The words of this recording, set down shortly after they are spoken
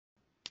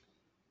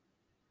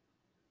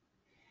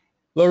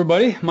Hello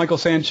everybody, Michael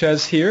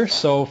Sanchez here.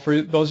 So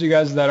for those of you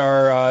guys that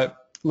are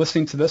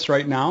listening to this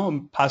right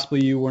now,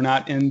 possibly you were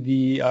not in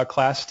the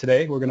class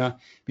today, we're going to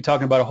be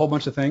talking about a whole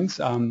bunch of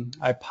things.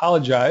 I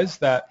apologize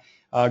that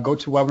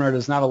GoToWebinar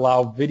does not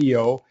allow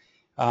video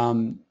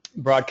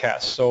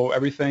broadcasts. So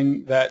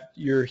everything that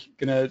you're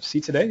going to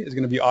see today is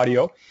going to be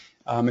audio.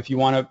 If you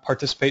want to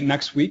participate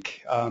next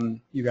week,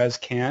 you guys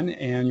can,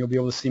 and you'll be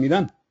able to see me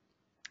then.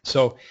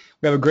 So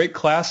we have a great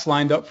class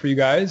lined up for you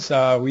guys.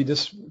 We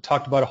just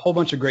talked about a whole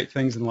bunch of great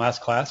things in the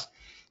last class.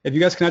 If you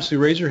guys can actually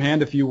raise your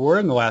hand if you were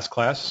in the last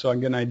class, so I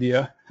can get an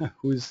idea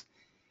who's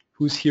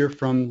here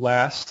from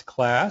last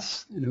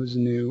class and who's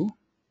new.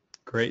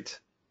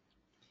 Great.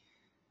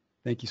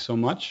 Thank you so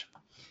much.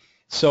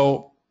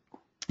 So,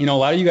 a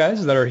lot of you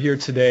guys that are here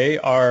today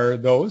are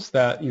those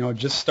that,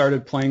 just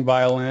started playing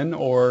violin,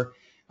 or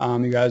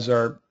you guys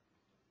are,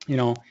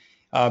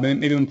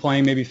 maybe been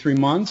playing maybe 3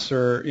 months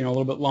or a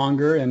little bit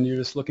longer, and you're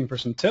just looking for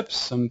some tips,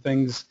 some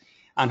things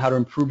on how to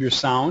improve your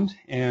sound.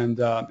 And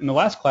in the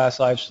last class,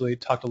 I actually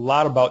talked a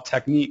lot about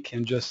technique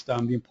and just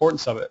the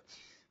importance of it.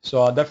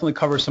 So I'll definitely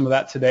cover some of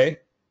that today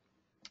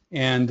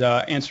and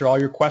answer all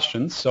your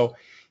questions. So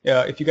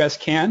if you guys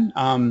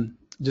can,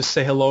 just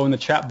say hello in the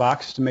chat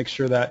box to make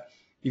sure that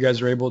you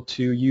guys are able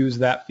to use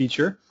that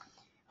feature.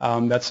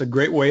 That's a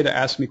great way to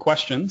ask me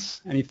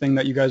questions, anything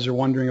that you guys are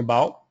wondering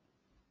about.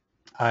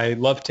 I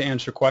love to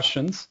answer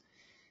questions.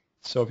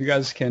 So if you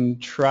guys can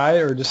try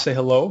or just say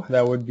hello,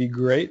 that would be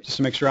great, just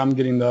to make sure I'm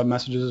getting the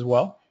messages as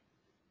well.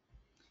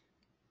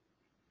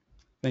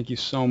 Thank you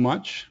so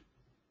much.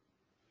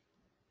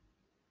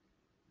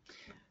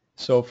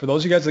 So for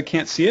those of you guys that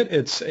can't see it,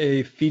 it's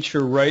a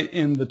feature right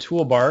in the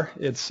toolbar.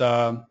 It's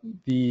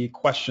the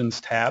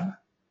questions tab.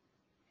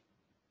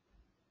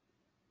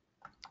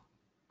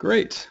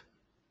 Great.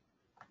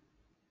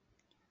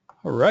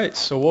 All right,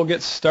 so we'll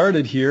get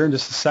started here in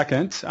just a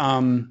second.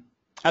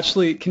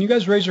 Actually, can you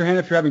guys raise your hand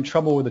if you're having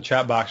trouble with the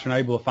chat box? You're not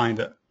able to find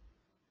it.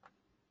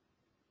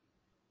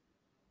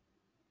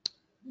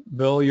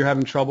 Bill, you're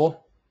having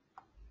trouble?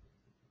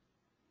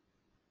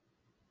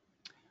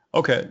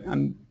 Okay,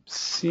 I'm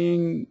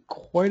seeing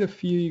quite a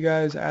few of you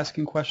guys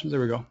asking questions.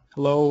 There we go.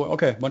 Hello.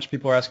 Okay, a bunch of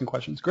people are asking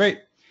questions. Great.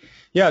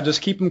 Yeah,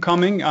 just keep them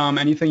coming.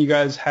 Anything you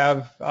guys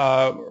have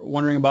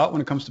wondering about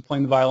when it comes to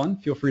playing the violin,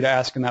 feel free to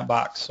ask in that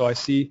box. So I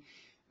see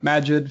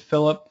Majid,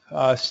 Philip,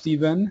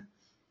 Stephen,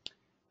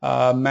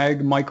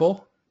 Meg,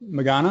 Michael,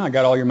 Magana. I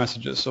got all your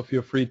messages, so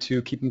feel free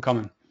to keep them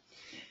coming.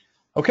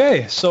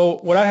 Okay, so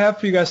what I have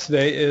for you guys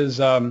today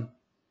is a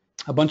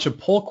bunch of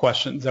poll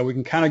questions that we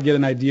can kind of get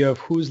an idea of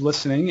who's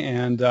listening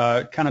and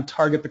kind of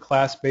target the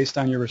class based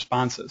on your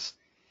responses.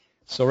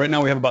 So right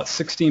now we have about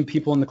 16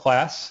 people in the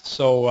class,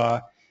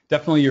 so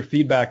definitely your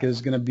feedback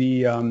is going to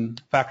be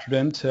factored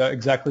into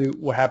exactly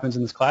what happens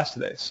in this class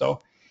today.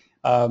 So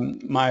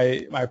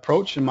my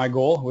approach and my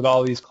goal with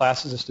all these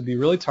classes is to be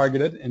really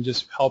targeted and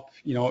just help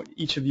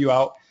each of you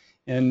out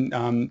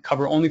and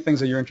cover only things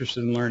that you're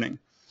interested in learning.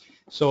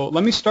 So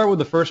let me start with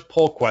the first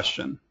poll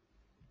question.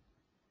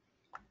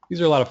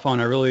 These are a lot of fun.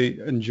 I really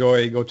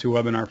enjoy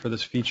GoToWebinar for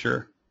this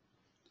feature.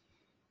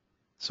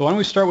 So why don't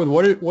we start with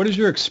what is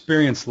your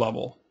experience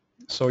level?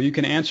 So you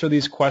can answer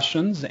these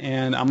questions,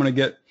 and I'm going to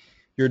get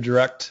your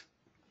direct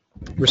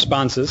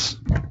responses.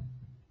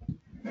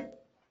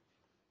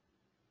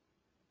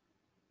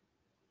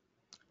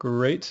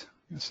 Great.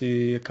 I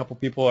see a couple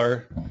people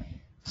are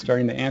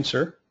starting to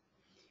answer.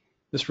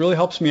 This really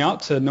helps me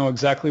out to know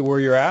exactly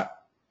where you're at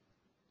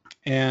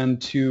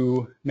and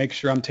to make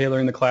sure I'm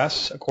tailoring the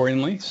class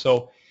accordingly.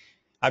 So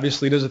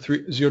obviously it is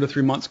a 0 to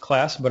 3 months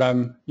class, but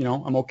I'm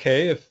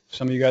okay if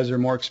some of you guys are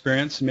more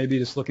experienced and maybe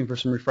just looking for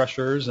some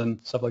refreshers and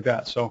stuff like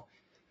that. So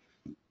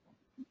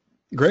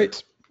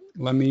great.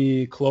 Let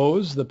me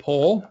close the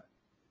poll,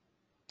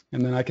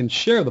 and then I can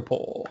share the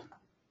poll.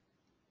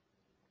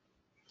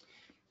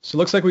 So it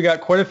looks like we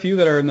got quite a few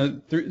that are in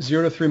the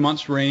 0 to 3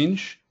 months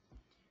range.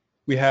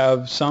 We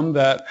have some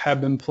that have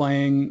been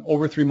playing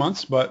over 3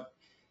 months, but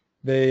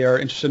they are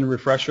interested in a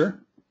refresher.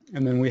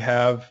 And then we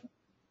have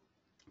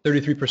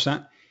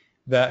 33%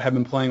 that have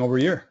been playing over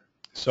a year.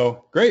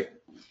 So great.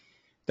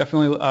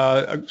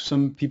 Definitely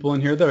some people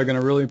in here that are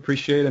going to really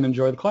appreciate and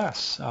enjoy the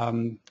class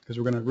because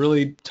we're going to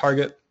really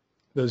target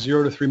the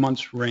 0 to 3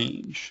 months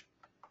range.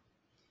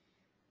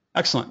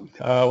 Excellent.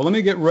 Well, let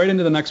me get right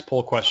into the next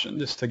poll question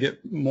just to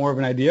get more of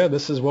an idea.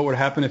 This is what would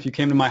happen if you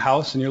came to my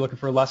house and you're looking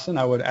for a lesson.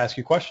 I would ask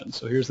you questions.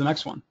 So here's the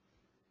next one.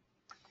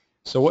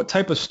 So what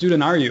type of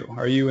student are you?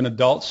 Are you an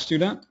adult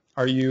student?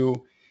 Are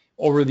you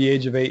over the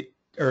age of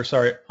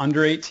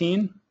under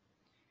 18?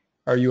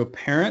 Are you a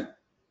parent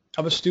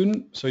of a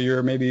student? So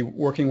you're maybe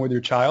working with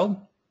your child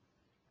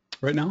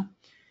right now?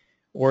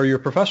 Or you're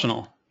a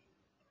professional?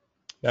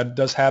 That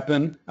does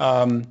happen.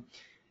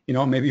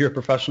 Maybe you're a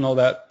professional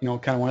that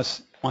kind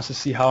of wants to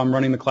see how I'm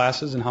running the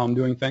classes and how I'm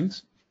doing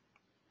things.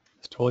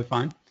 It's totally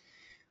fine.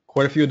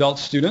 Quite a few adult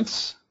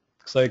students.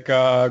 Looks like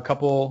a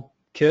couple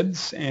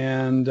kids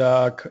and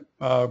a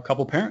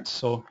couple parents.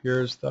 So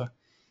here's the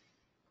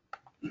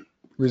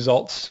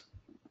results.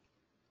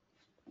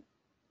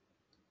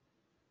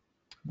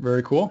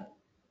 Very cool.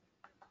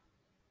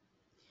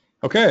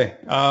 Okay,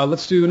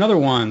 let's do another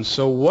one.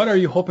 So what are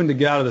you hoping to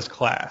get out of this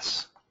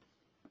class?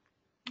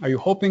 Are you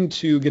hoping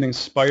to get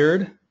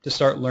inspired to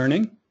start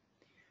learning?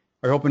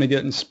 Are you hoping to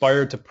get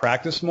inspired to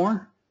practice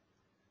more?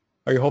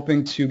 Are you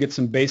hoping to get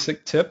some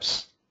basic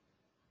tips?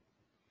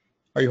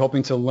 Are you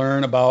hoping to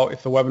learn about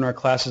if the webinar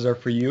classes are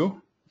for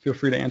you? Feel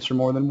free to answer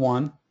more than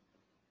one.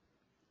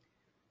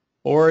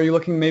 Or are you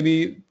looking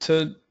maybe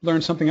to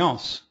learn something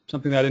else,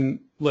 something that I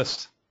didn't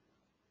list?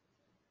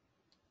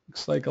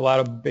 Looks like a lot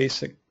of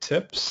basic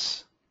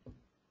tips.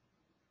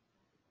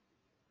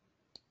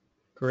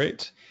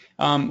 Great.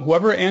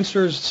 Whoever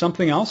answers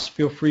something else,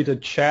 feel free to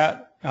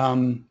chat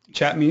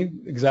me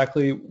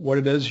exactly what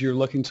it is you're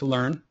looking to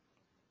learn.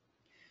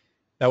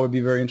 That would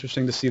be very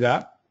interesting to see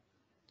that.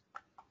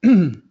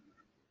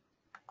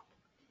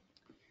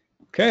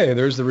 Okay,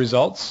 there's the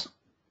results.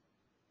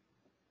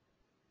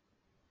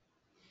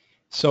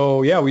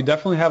 So yeah, we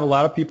definitely have a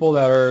lot of people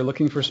that are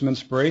looking for some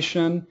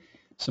inspiration,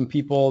 some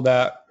people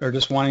that are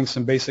just wanting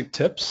some basic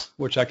tips,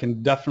 which I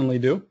can definitely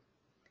do,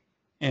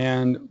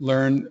 and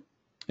learn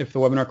if the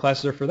webinar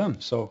classes are for them.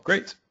 So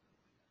great.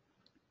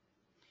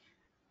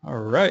 All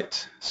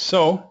right,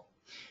 so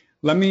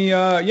let me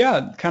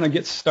kind of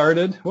get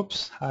started.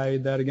 Whoops,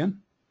 hide that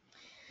again.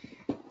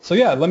 So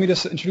yeah, let me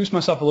just introduce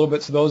myself a little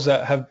bit to those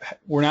that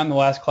were not in the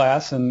last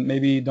class and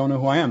maybe don't know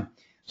who I am.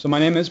 So my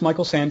name is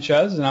Michael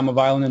Sanchez, and I'm a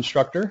violin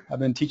instructor. I've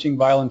been teaching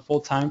violin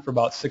full-time for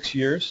about 6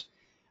 years.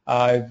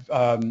 I've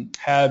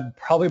had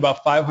probably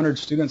about 500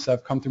 students that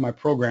have come through my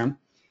program,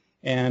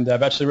 and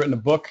I've actually written a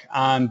book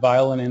on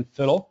violin and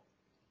fiddle.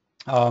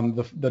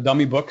 The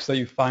dummy books that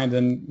you find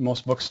in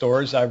most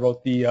bookstores, I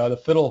wrote the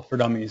Fiddle for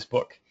Dummies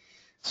book.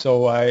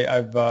 So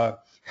I've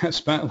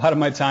spent a lot of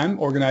my time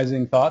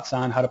organizing thoughts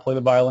on how to play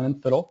the violin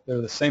and fiddle.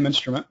 They're the same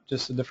instrument,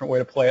 just a different way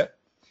to play it.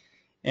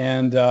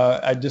 And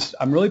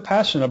I'm really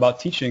passionate about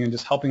teaching and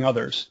just helping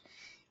others.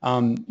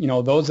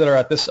 Those that are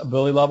at this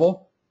ability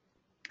level,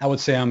 I would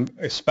say I'm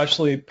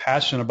especially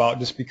passionate about,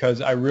 just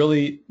because I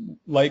really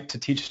like to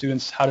teach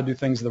students how to do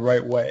things the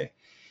right way.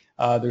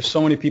 There's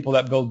so many people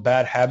that build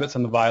bad habits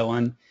on the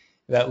violin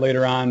that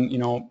later on,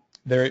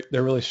 they're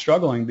really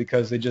struggling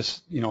because they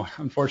just,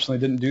 unfortunately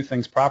didn't do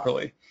things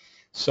properly.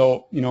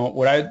 So,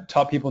 what I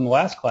taught people in the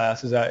last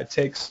class is that it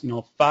takes,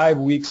 5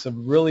 weeks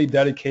of really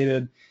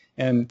dedicated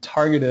and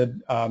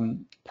targeted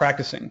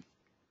practicing.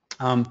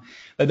 That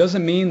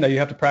doesn't mean that you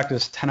have to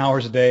practice 10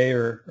 hours a day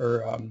or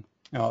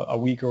a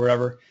week or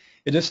whatever.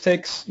 It just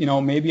takes,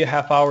 maybe a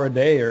half hour a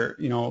day or,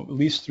 at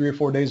least 3 or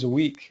 4 days a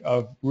week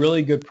of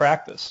really good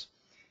practice.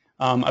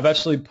 I've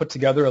actually put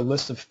together a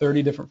list of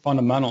 30 different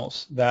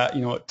fundamentals that,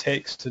 it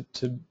takes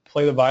to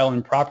play the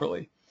violin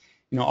properly.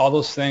 All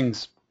those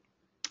things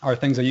are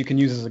things that you can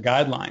use as a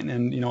guideline.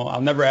 And,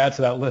 I'll never add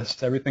to that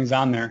list. Everything's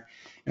on there.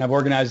 And I've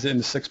organized it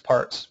into 6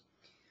 parts.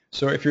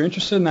 So if you're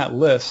interested in that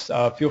list,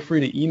 feel free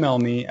to email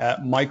me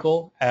at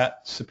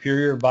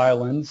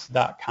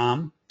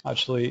michael@superiorviolins.com. I'll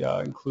actually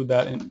include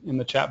that in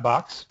the chat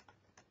box.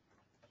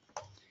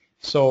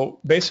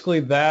 So basically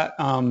that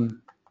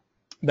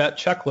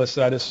checklist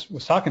that I just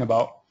was talking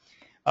about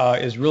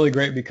is really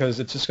great,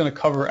 because it's just going to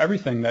cover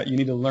everything that you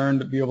need to learn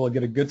to be able to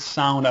get a good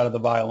sound out of the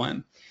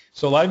violin.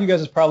 So a lot of you guys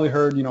have probably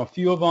heard, a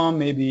few of them,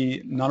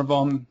 maybe none of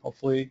them,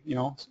 hopefully,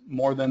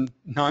 more than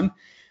none.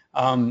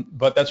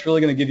 But that's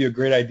really going to give you a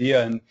great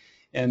idea,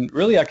 and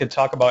really I could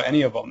talk about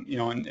any of them,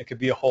 and it could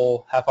be a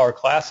whole half-hour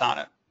class on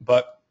it.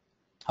 But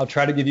I'll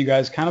try to give you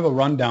guys kind of a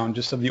rundown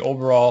just of the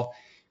overall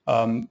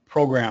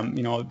program,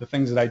 the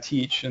things that I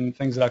teach and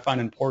things that I find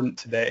important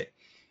today.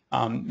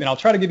 And I'll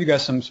try to give you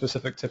guys some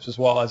specific tips as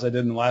well, as I did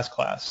in the last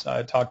class.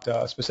 I talked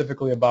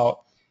specifically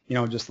about,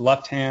 just the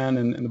left hand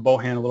and the bow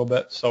hand a little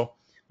bit, so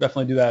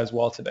definitely do that as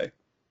well today.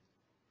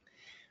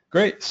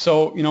 Great.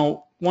 So,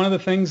 one of the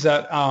things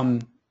that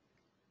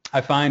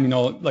I find,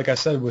 like I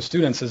said with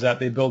students, is that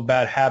they build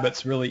bad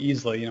habits really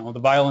easily. The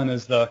violin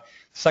is the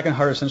second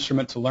hardest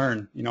instrument to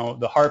learn.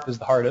 The harp is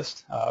the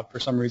hardest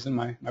for some reason.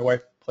 My wife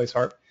plays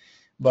harp.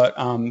 But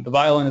the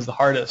violin is the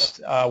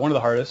hardest, one of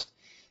the hardest,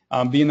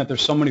 being that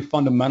there's so many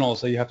fundamentals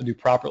that you have to do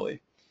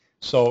properly.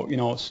 So,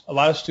 a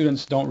lot of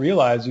students don't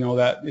realize,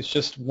 that it's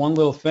just one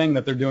little thing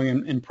that they're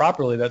doing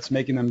improperly that's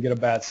making them get a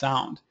bad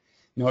sound.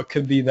 It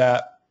could be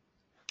that,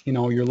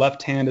 your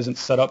left hand isn't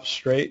set up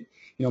straight.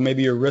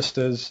 Maybe your wrist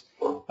is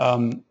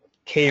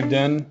caved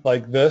in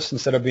like this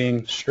instead of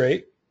being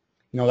straight.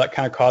 That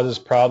kind of causes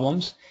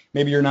problems.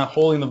 Maybe you're not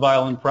holding the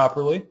violin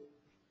properly.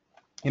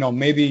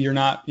 Maybe you're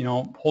not,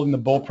 holding the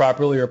bow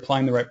properly or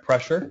applying the right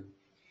pressure.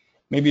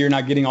 Maybe you're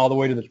not getting all the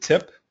way to the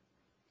tip.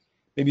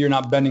 Maybe you're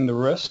not bending the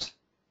wrist.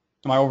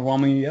 Am I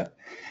overwhelming you yet?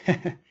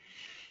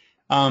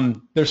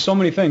 There's so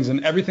many things,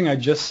 and everything I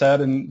just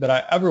said and that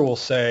I ever will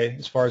say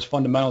as far as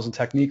fundamentals and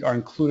technique are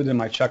included in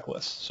my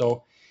checklist.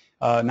 So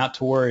not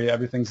to worry,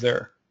 everything's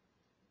there.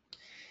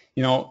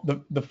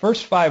 The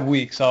first 5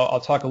 weeks, I'll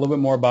talk a little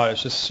bit more about it.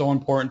 It's just so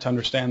important to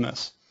understand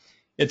this.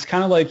 It's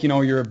kind of like,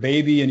 you're a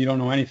baby and you don't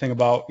know anything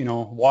about,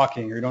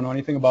 walking, or you don't know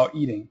anything about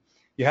eating.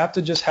 You have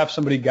to just have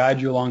somebody guide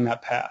you along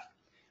that path.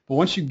 But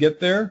once you get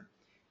there,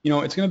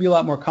 it's going to be a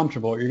lot more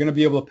comfortable. You're going to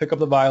be able to pick up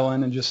the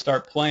violin and just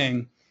start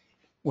playing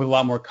with a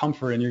lot more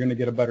comfort, and you're going to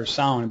get a better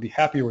sound and be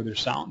happier with your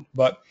sound.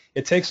 But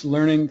it takes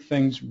learning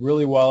things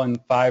really well in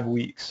 5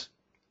 weeks.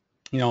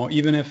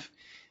 Even if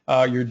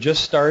you're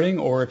just starting,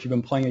 or if you've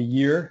been playing a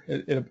year,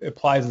 it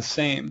applies the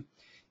same.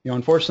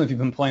 Unfortunately, if you've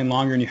been playing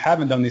longer and you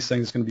haven't done these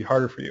things, it's going to be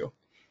harder for you.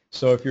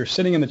 So if you're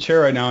sitting in the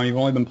chair right now and you've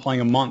only been playing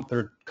a month or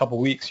a couple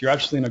weeks, you're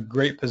actually in a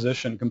great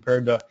position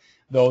compared to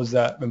those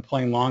that have been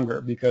playing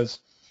longer, because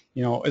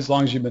as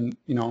long as you've been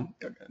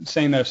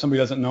saying that if somebody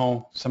doesn't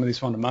know some of these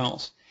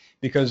fundamentals,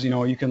 because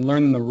you can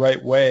learn them the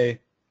right way,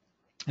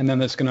 and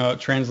then it's going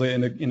to translate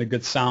into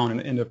good sound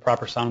and into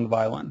proper sound in the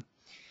violin.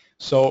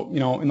 So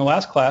in the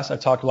last class I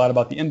talked a lot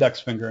about the index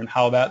finger and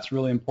how that's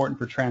really important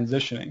for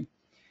transitioning.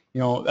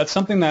 That's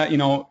something that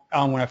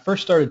when I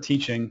first started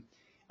teaching,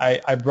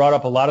 I brought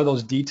up a lot of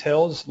those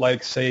details,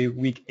 like say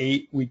week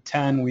 8, week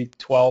 10, week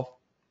 12.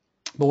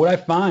 But what I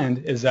find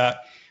is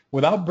that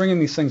without bringing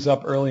these things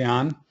up early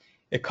on,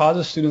 it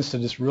causes students to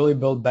just really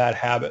build bad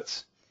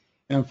habits.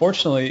 And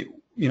unfortunately,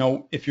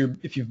 if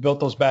you've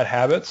built those bad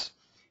habits,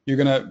 you're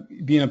going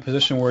to be in a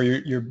position where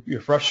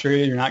you're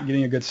frustrated, you're not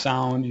getting a good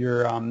sound,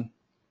 you're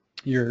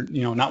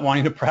not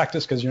wanting to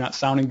practice because you're not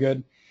sounding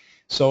good.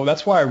 So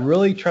that's why I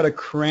really try to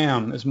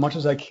cram as much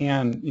as I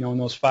can, in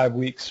those 5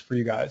 weeks for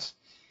you guys.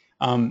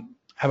 I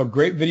have a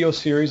great video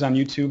series on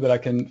YouTube that I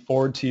can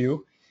forward to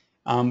you,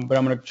 but I'm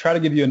going to try to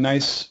give you a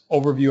nice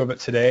overview of it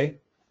today.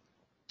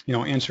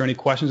 Answer any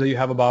questions that you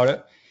have about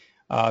it.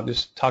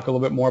 Just talk a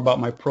little bit more about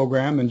my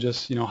program and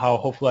just how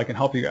hopefully I can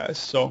help you guys.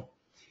 So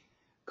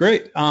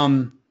great.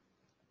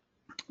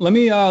 Let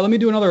me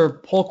do another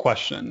poll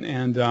question,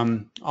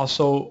 and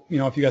also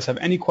if you guys have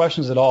any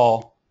questions at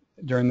all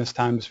during this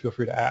time, just feel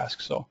free to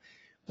ask. So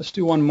let's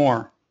do one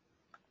more.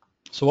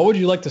 So what would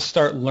you like to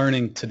start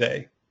learning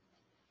today?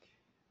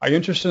 Are you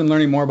interested in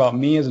learning more about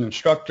me as an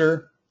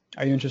instructor?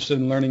 Are you interested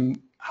in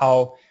learning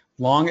how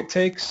long it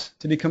takes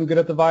to become good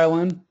at the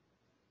violin?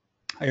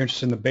 Are you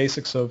interested in the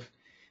basics of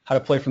how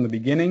to play from the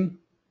beginning?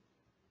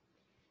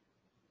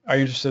 Are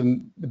you interested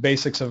in the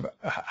basics of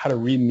how to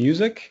read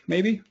music,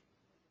 maybe?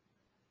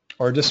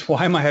 Or just,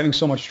 why am I having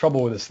so much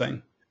trouble with this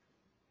thing?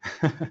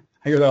 I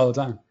hear that all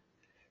the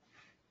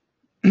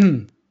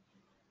time.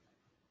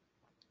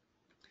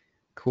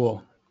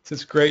 Cool.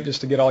 It's great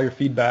just to get all your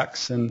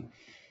feedbacks. And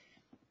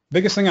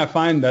biggest thing I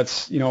find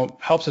that's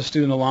helps a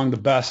student along the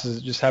best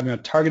is just having a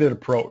targeted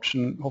approach.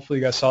 And hopefully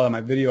you guys saw that in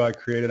my video I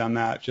created on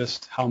that,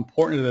 just how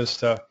important it is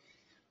to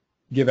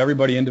give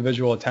everybody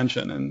individual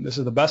attention. And this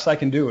is the best I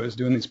can do, is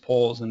doing these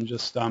polls and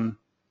just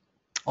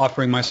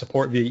offering my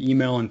support via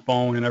email and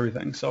phone and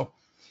everything. So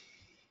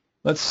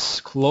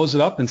let's close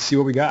it up and see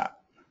what we got.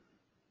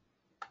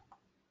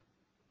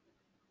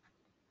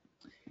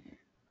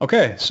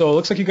 Okay, so it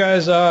looks like you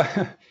guys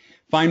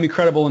find me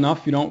credible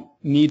enough. You don't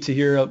need to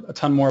hear a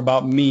ton more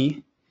about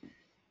me,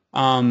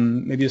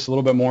 maybe just a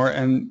little bit more.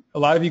 And a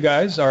lot of you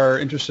guys are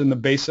interested in the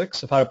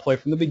basics of how to play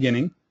from the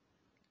beginning,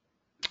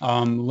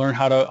 learn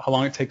how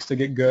long it takes to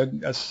get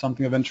good. That's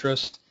something of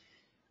interest.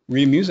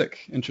 Read music,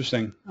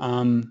 interesting.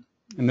 And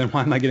then,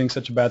 why am I getting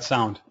such a bad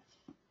sound?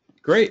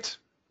 Great.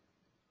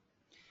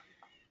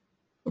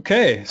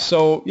 Okay,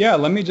 so yeah,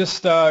 let me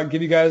just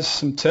give you guys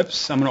some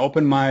tips. I'm going to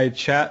open my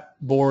chat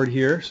board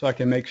here so I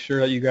can make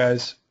sure that you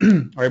guys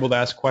are able to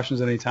ask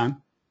questions at any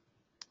time.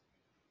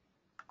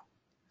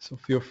 So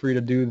feel free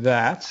to do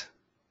that.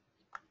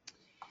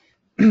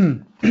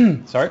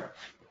 Sorry.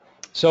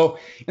 So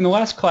in the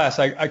last class,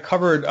 I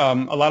covered a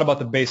lot about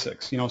the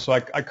basics. So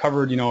I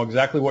covered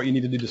exactly what you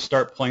need to do to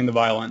start playing the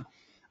violin.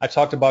 I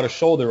talked about a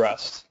shoulder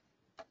rest.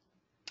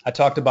 I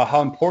talked about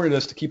how important it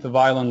is to keep the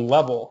violin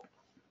level.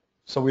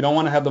 So we don't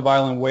want to have the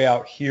violin way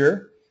out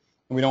here,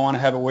 and we don't want to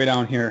have it way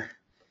down here.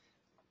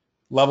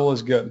 Level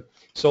is good.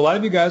 So a lot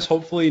of you guys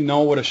hopefully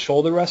know what a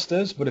shoulder rest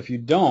is, but if you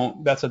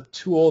don't, that's a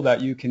tool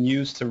that you can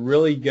use to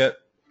really get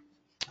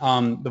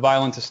the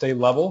violin to stay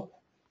level,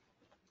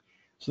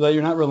 so that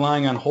you're not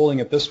relying on holding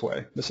it this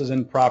way. This is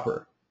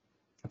improper.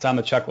 It's on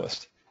the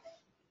checklist.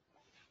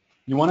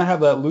 You want to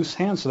have that loose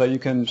hand so that you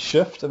can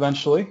shift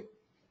eventually,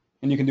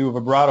 and you can do a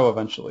vibrato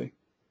eventually.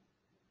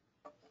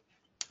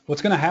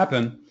 What's going to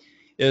happen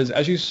is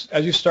as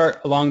you start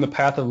along the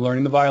path of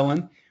learning the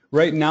violin,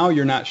 right now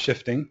you're not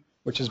shifting,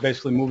 which is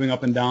basically moving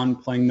up and down,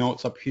 playing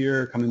notes up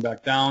here, coming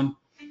back down.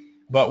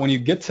 But when you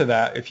get to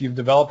that, if you've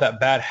developed that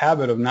bad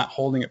habit of not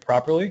holding it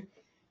properly,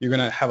 you're going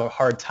to have a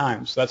hard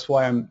time. So that's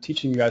why I'm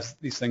teaching you guys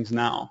these things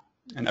now.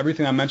 And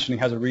everything I'm mentioning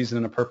has a reason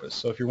and a purpose.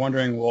 So if you're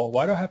wondering, well,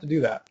 why do I have to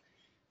do that?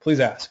 Please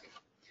ask.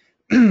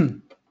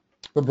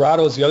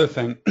 Vibrato is the other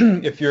thing.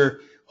 If you're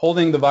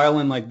holding the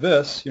violin like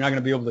this, you're not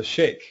going to be able to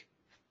shake.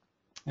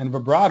 And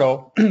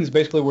vibrato is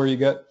basically where you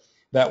get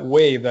that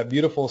wave, that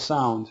beautiful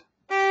sound.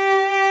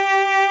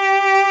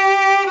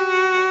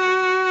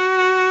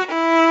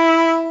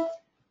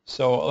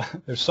 So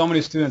there's so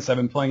many students that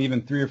have been playing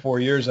even 3 or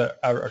 4 years that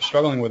are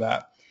struggling with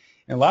that.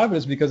 And a lot of it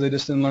is because they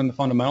just didn't learn the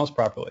fundamentals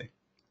properly.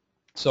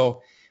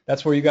 So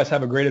that's where you guys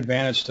have a great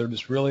advantage to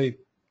just really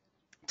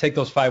take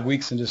those 5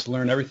 weeks and just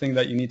learn everything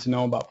that you need to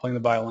know about playing the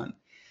violin.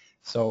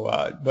 So,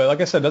 but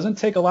like I said, it doesn't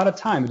take a lot of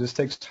time. It just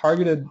takes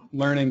targeted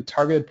learning,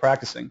 targeted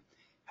practicing.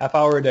 Half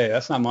hour a day,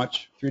 that's not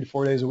much, 3 to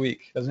 4 days a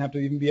week. It doesn't have to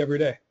even be every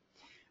day.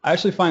 I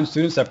actually find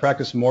students that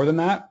practice more than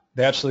that,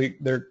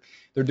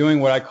 they're doing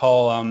what I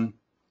call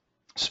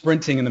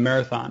sprinting in the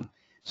marathon.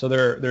 So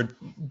they're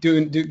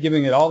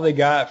giving it all they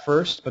got at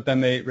first, but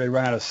then they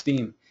run out of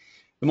steam.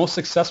 The most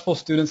successful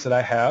students that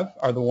I have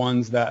are the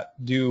ones that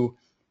do,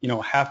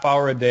 half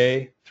hour a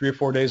day, 3 or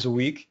 4 days a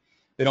week.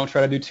 They don't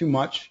try to do too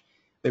much.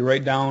 They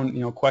write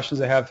down, questions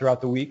they have throughout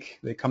the week.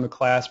 They come to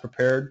class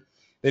prepared.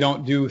 They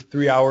don't do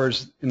 3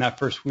 hours in that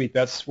first week.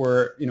 That's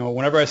where,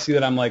 whenever I see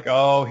that, I'm like,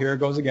 oh, here it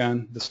goes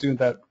again, the student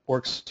that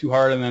works too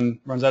hard and then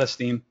runs out of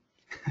steam.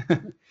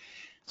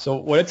 So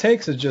what it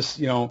takes is just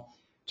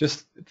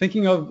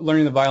thinking of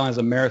learning the violin as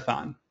a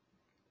marathon.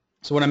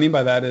 So what I mean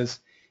by that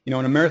is, in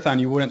a marathon,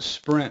 you wouldn't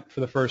sprint for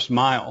the first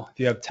mile if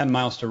you have 10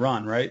 miles to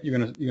run, right? You're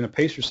gonna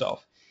pace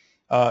yourself.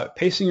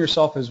 Pacing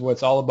yourself is what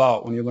it's all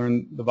about when you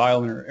learn the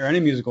violin or any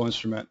musical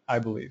instrument, I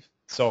believe.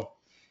 So,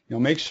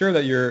 make sure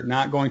that you're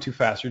not going too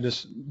fast. You're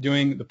just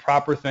doing the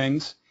proper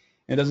things,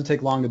 and it doesn't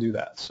take long to do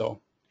that. So,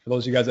 for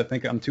those of you guys that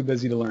think I'm too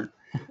busy to learn.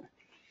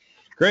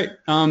 Great.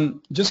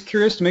 Just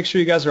curious to make sure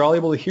you guys are all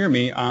able to hear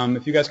me.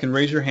 If you guys can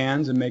raise your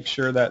hands and make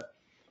sure that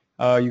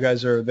you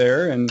guys are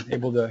there and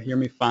able to hear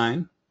me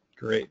fine.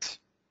 Great.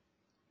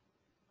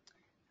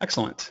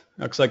 Excellent.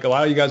 Looks like a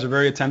lot of you guys are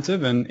very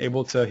attentive and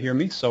able to hear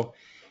me, so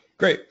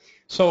great.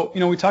 So,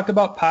 we talked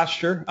about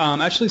posture.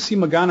 Actually, see,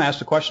 Magana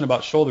asked a question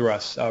about shoulder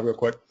rests real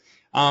quick.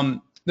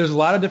 There's a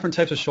lot of different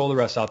types of shoulder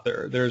rests out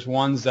there. There's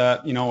ones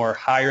that, are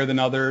higher than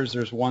others.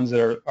 There's ones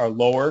that are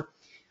lower.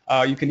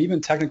 You can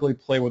even technically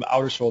play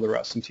without a shoulder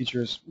rest. Some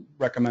teachers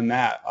recommend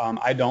that.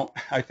 I don't.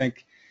 I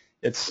think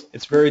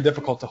it's very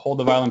difficult to hold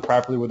the violin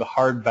properly with a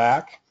hard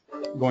back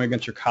going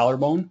against your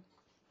collarbone.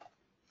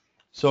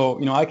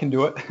 So, I can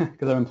do it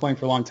because I've been playing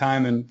for a long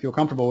time and feel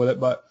comfortable with it.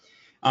 But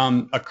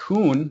a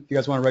Coon, if you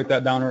guys want to write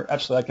that down, or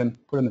actually I can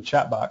put it in the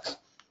chat box,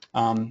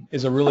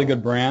 is a really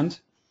good brand.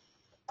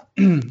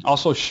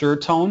 Also, Sure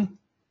Tone.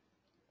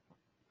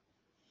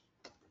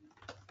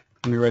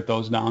 Let me write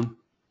those down.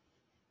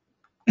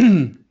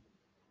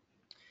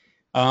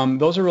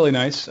 Those are really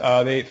nice.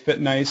 They fit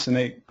nice, and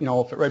they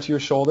fit right to your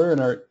shoulder, and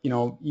are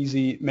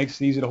easy. Makes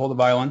it easy to hold the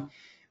violin.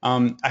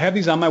 I have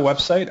these on my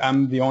website.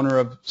 I'm the owner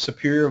of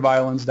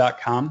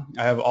superiorviolins.com.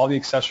 I have all the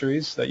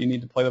accessories that you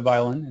need to play the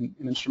violin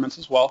and instruments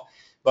as well.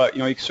 But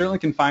you certainly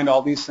can find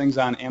all these things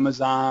on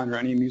Amazon or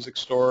any music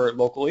store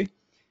locally.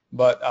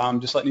 But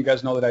just letting you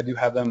guys know that I do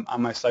have them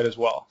on my site as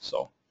well.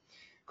 So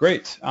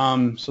great.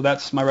 So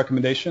that's my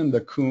recommendation.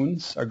 The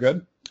Coons are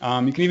good.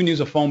 You can even use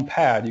a foam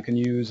pad. You can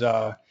use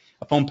a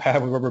foam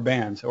pad with rubber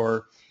bands,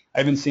 or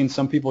I've even seen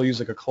some people use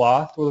like a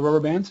cloth with a rubber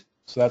band.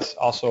 So that's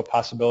also a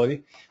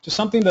possibility. Just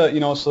something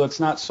to, so it's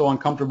not so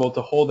uncomfortable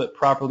to hold it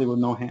properly with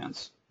no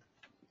hands.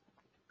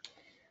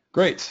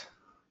 Great.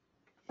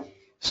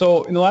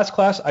 So in the last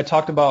class, I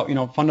talked about,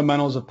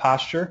 fundamentals of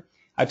posture.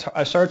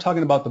 I started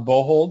talking about the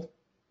bow hold.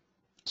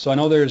 So I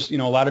know there's, a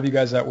lot of you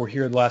guys that were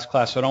here the last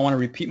class, so I don't want to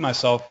repeat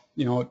myself,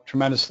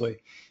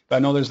 tremendously. But I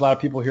know there's a lot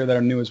of people here that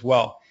are new as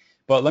well.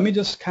 But let me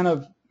just kind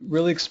of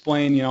really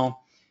explain,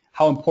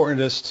 how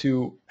important it is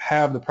to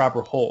have the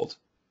proper hold.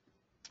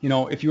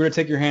 If you were to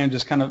take your hand and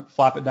just kind of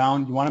flop it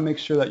down, you want to make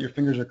sure that your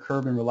fingers are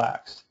curved and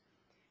relaxed.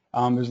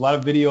 There's a lot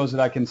of videos that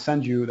I can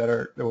send you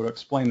that would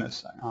explain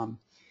this.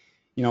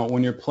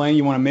 When you're playing,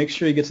 you want to make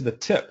sure you get to the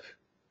tip.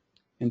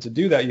 And to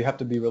do that, you have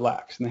to be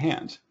relaxed in the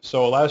hand.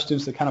 So a lot of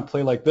students that kind of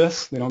play like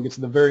this, they don't get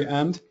to the very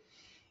end.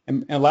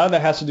 And a lot of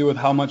that has to do with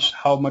how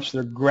much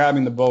they're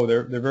grabbing the bow.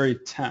 They're very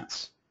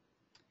tense.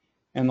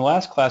 In the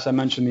last class, I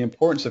mentioned the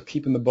importance of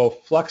keeping the bow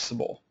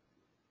flexible.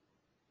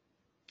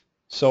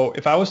 So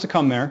if I was to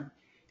come there,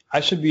 I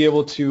should be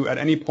able to, at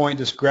any point,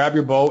 just grab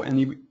your bow and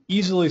you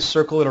easily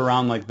circle it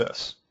around like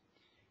this.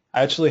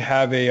 I actually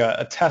have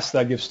a test that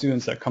I give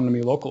students that come to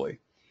me locally.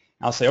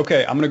 I'll say,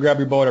 okay, I'm going to grab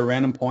your bow at a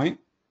random point,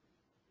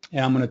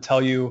 and I'm going to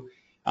tell you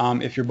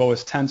if your bow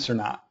is tense or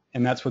not.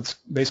 And that's what's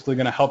basically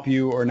going to help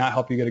you or not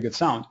help you get a good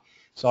sound.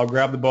 So I'll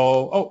grab the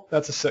bow. Oh,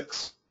 that's a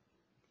 6.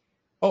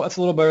 Oh, that's a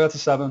little better. That's a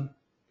 7.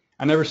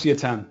 I never see a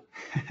 10.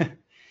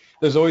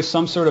 There's always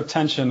some sort of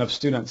tension of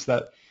students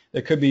that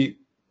they could be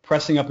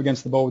pressing up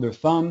against the bow with their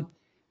thumb.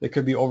 They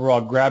could be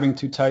overall grabbing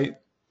too tight.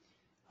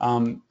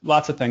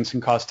 Lots of things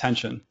can cause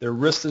tension. Their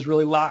wrist is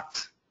really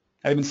locked.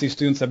 I even see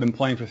students that have been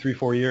playing for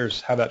 3-4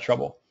 years have that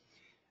trouble.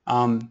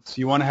 So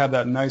you want to have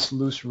that nice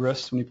loose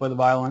wrist when you play the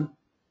violin.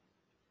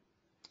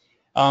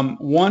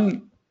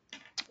 One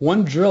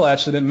drill I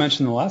actually didn't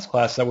mention in the last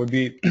class that would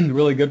be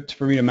really good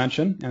for me to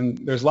mention, and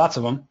there's lots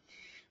of them.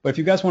 But if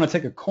you guys want to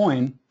take a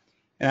coin,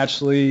 and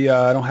actually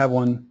I don't have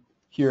one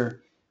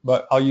here,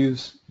 but I'll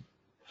use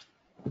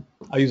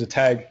a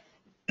tag.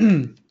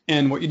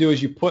 And what you do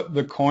is you put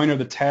the coin or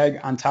the tag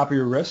on top of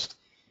your wrist.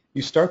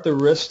 You start the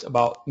wrist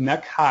about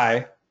neck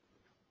high,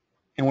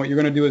 and what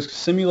you're going to do is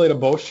simulate a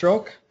bow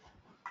stroke.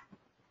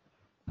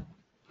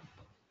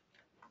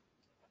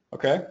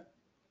 Okay?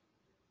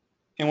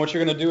 And what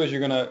you're going to do is you're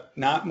going to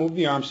not move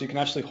the arm so you can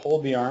actually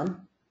hold the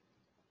arm.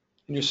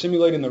 And you're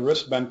simulating the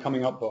wrist bend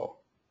coming up bow.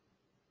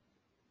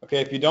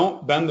 Okay, if you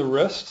don't bend the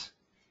wrist,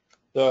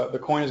 the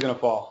coin is going to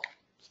fall,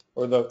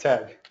 or the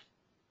tag.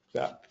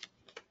 Yeah.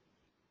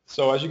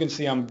 So as you can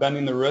see, I'm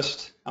bending the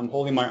wrist. I'm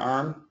holding my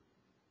arm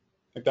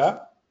like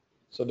that.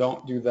 So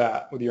don't do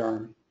that with your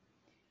arm.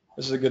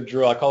 This is a good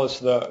drill. I call this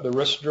the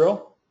wrist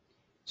drill.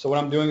 So what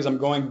I'm doing is I'm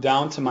going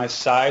down to my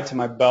side, to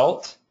my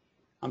belt.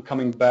 I'm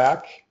coming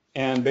back,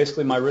 and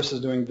basically my wrist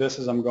is doing this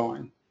as I'm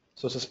going.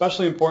 So it's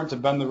especially important to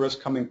bend the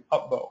wrist coming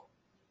up bow.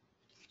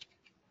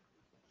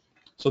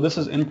 So this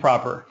is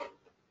improper.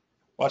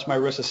 Watch, my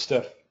wrist is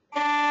stiff.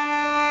 It's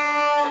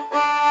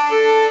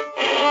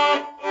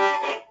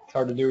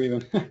hard to do even,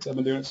 because I've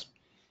been doing it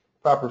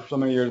proper for so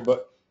many years,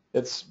 but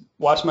it's,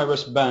 watch my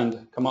wrist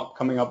bend,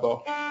 coming up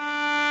bow.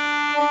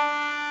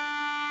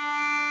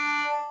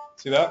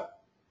 See that?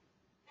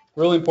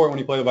 Really important when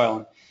you play the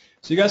violin.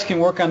 So you guys can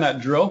work on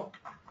that drill,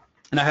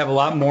 and I have a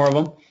lot more of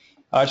them.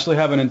 I actually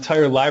have an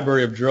entire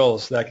library of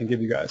drills that I can give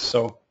you guys,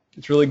 so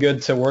it's really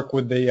good to work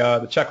with the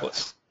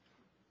checklist.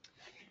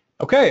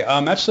 Okay,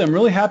 actually I'm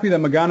really happy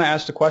that Magana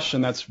asked a question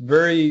that's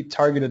very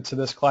targeted to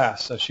this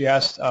class. She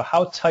asked,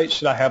 how tight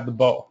should I have the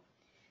bow?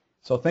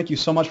 So thank you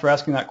so much for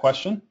asking that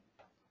question.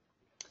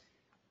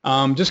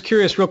 Just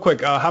curious real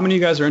quick, how many of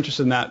you guys are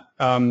interested in that,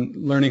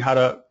 learning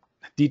how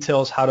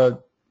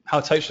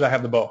tight should I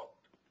have the bow?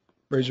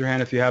 Raise your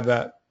hand if you have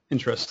that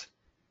interest.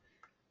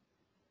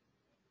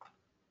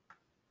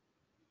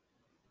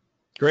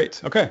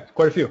 Great, okay,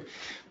 quite a few.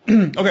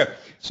 Okay,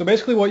 so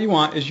basically what you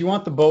want is you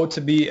want the bow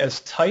to be as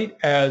tight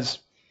as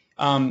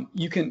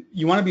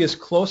you want to be as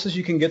close as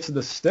you can get to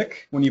the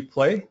stick when you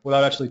play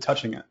without actually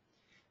touching it.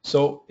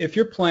 So if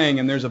you're playing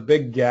and there's a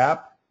big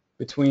gap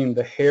between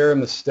the hair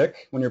and the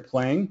stick when you're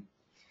playing,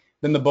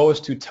 then the bow is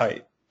too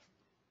tight.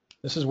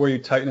 This is where you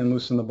tighten and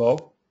loosen the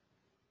bow,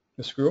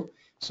 the screw.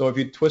 So if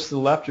you twist to the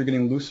left, you're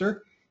getting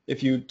looser.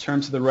 If you turn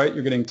to the right,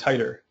 you're getting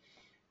tighter.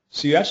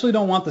 So you actually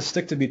don't want the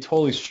stick to be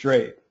totally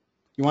straight.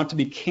 You want it to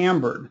be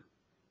cambered.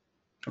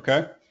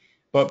 Okay?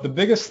 But the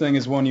biggest thing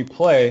is when you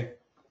play,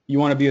 you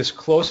want to be as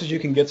close as you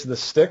can get to the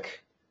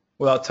stick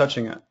without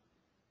touching it.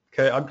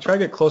 Okay, I'll try to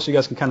get close so you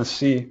guys can kind of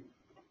see.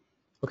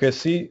 Okay,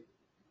 see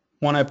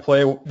when I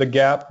play the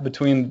gap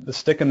between the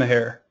stick and the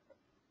hair.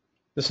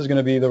 This is going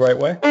to be the right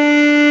way.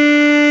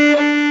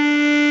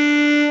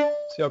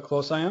 See how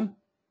close I am?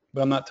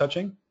 But I'm not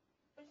touching.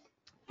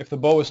 If the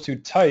bow is too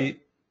tight,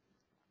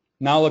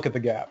 now look at the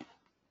gap.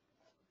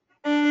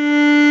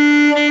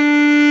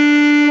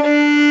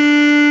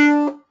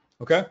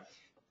 Okay?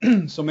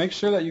 So make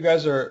sure that you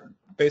guys are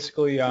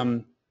basically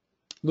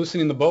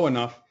loosening the bow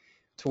enough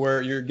to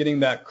where you're getting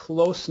that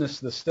closeness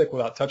to the stick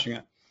without touching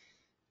it.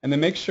 And then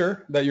make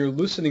sure that you're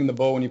loosening the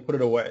bow when you put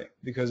it away,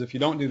 because if you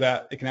don't do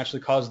that, it can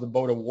actually cause the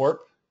bow to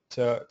warp,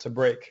 to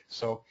break.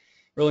 So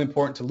really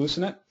important to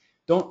loosen it.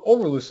 Don't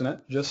over loosen it,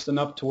 just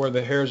enough to where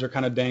the hairs are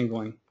kind of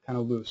dangling, kind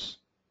of loose.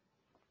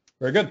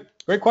 Very good.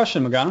 Great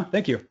question, Magana.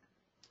 Thank you.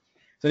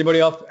 Does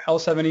anybody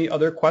else have any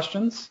other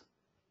questions?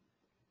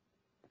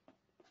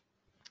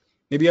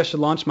 Maybe I should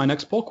launch my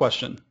next poll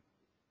question.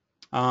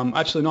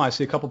 Actually, no, I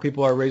see a couple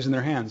people are raising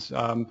their hands,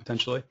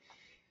 potentially.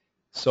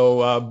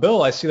 So,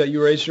 Bill, I see that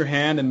you raised your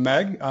hand, and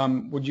Meg,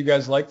 would you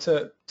guys like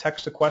to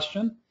text a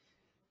question?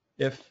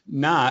 If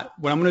not,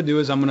 what I'm going to do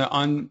is I'm going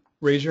to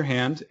unraise your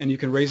hand, and you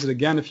can raise it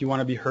again if you want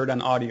to be heard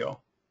on audio.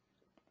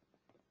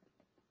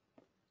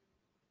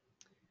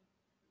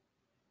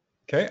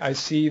 Okay, I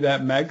see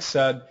that Meg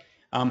said,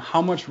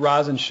 how much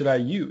rosin should I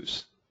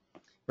use?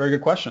 Very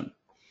good question.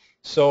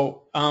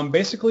 So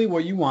basically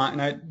what you want,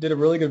 and I did a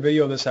really good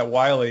video of this at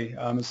Wiley,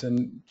 it's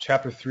in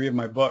chapter 3 of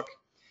my book,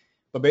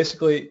 but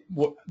basically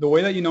the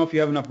way that you know if you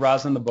have enough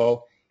rosin in the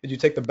bow is you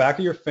take the back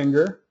of your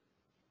finger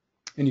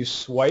and you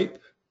swipe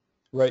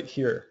right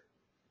here,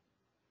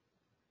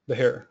 the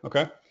hair,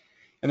 okay?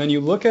 And then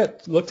you look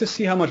to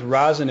see how much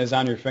rosin is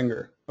on your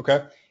finger,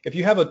 okay? If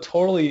you have a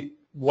totally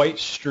white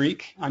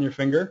streak on your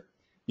finger,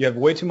 you have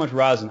way too much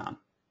rosin on.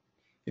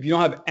 If you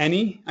don't have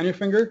any on your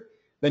finger,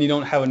 then you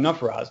don't have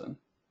enough rosin.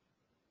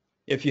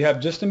 If you have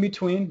just in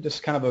between,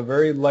 just kind of a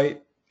very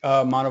light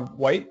amount of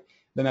white,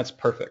 then that's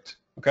perfect,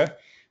 okay?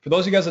 For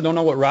those of you guys that don't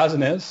know what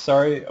rosin is,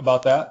 sorry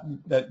about that.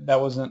 That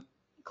wasn't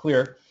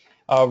clear.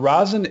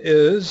 Rosin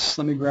is,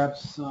 let me grab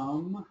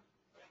some.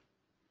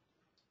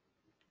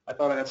 I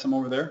thought I had some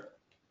over there.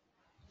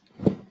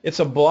 It's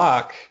a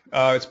block.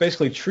 It's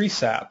basically tree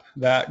sap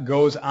that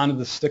goes onto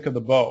the stick of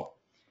the bow.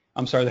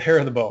 I'm sorry, the hair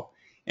of the bow.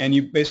 And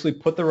you basically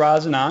put the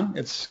rosin on.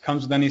 It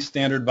comes with any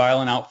standard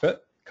violin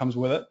outfit. Comes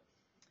with it.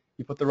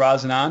 You put the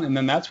rosin on, and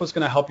then that's what's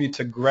going to help you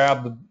to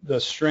grab the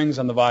strings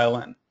on the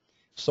violin.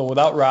 So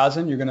without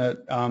rosin, you're going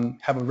to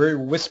have a very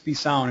wispy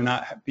sound and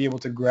not be able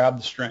to grab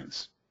the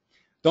strings.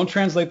 Don't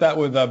translate that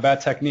with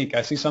bad technique.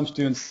 I see some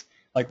students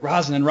like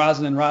rosin and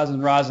rosin and rosin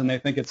and rosin. They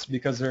think it's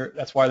because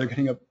that's why they're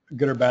getting a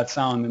good or bad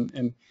sound,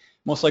 and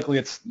most likely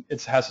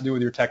it has to do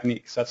with your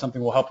technique. So that's something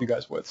we'll help you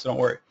guys with, so don't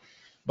worry.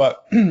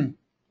 But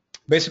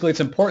Basically, it's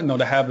important though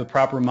to have the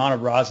proper amount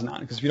of rosin on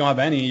it, because if you don't have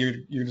any,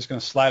 you're just going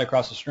to slide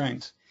across the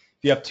strings.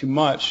 If you have too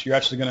much, you're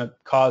actually going to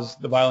cause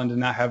the violin to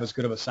not have as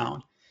good of a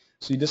sound.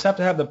 So you just have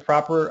to have the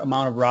proper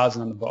amount of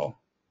rosin on the bow.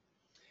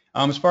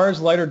 As far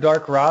as light or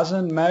dark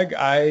rosin, Meg,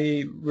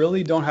 I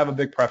really don't have a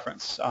big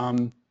preference.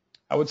 I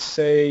would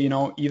say,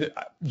 either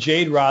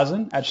jade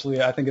rosin,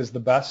 actually, I think is the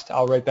best.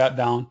 I'll write that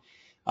down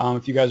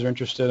if you guys are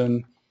interested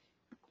in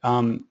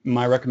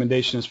my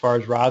recommendation as far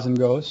as rosin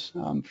goes.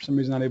 For some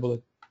reason, I'm not able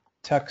to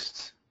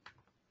text.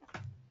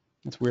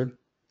 That's weird.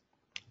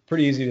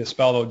 Pretty easy to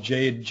spell though.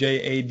 Jade,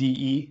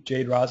 J-A-D-E,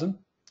 jade rosin.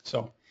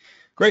 So,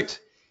 great.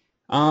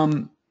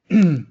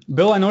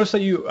 Bill, I noticed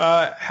that you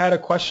had a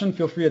question.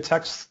 Feel free to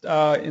text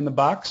in the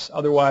box.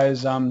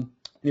 Otherwise,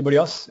 anybody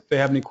else, if they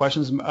have any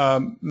questions,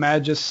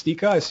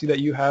 Majestica, I see that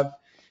you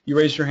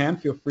raised your hand.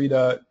 Feel free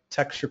to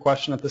text your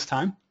question at this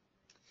time.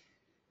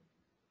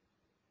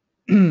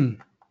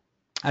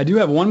 I do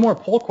have one more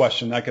poll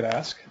question I could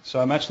ask, so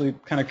I'm actually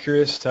kind of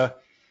curious to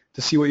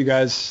see what you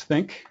guys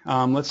think.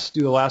 Let's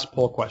do the last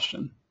poll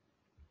question.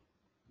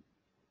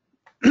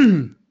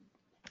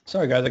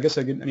 Sorry, guys, I guess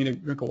I need a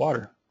drink of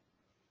water.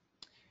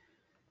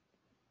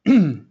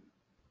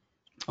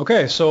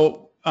 Okay,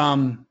 so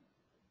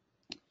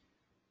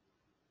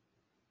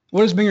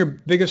what has been your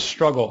biggest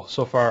struggle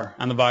so far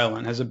on the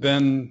violin? Has it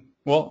been,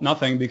 well,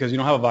 nothing because you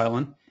don't have a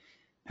violin.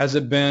 Has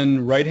it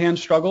been right-hand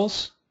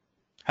struggles?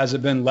 Has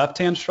it been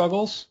left-hand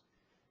struggles?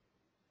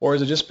 Or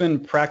has it just been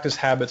practice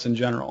habits in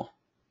general?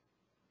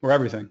 Or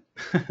everything?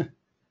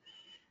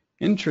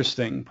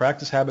 Interesting.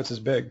 Practice habits is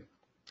big.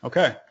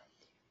 Okay.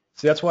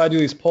 See, that's why I do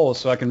these polls,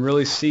 so I can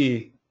really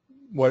see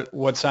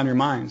what's on your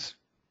minds.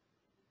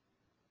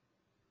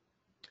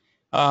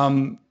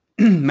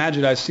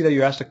 Majid, I see that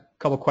you asked a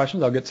couple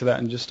questions. I'll get to that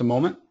in just a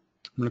moment.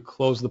 I'm going to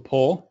close the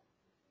poll.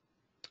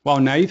 Wow,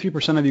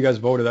 93% of you guys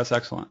voted. That's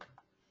excellent.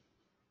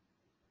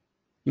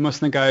 You must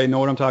think I know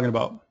what I'm talking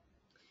about.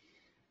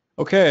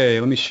 Okay,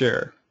 let me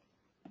share.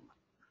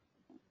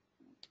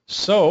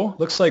 So,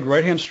 looks like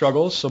right hand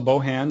struggles, so bow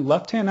hand.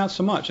 Left hand, not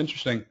so much.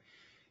 Interesting.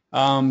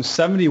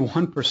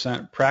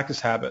 71% practice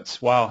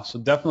habits. Wow, so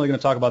definitely going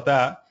to talk about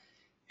that.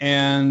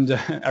 And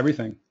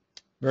everything.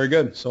 Very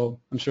good. So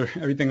I'm sure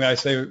everything that I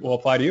say will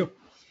apply to you.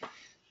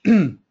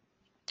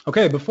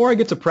 Okay, before I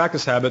get to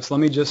practice habits, let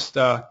me just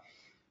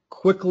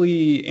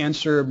quickly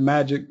answer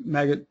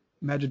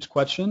Magic's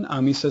question.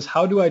 He says,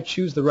 how do I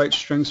choose the right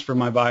strings for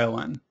my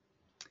violin?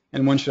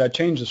 And when should I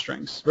change the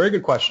strings? Very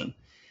good question.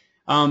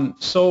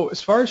 So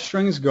as far as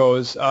strings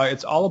goes,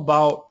 it's all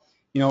about,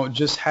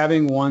 just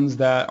having ones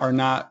that are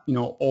not,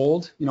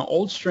 old.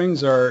 Old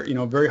strings are,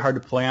 very hard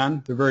to play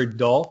on. They're very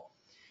dull.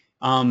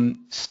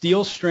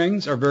 Steel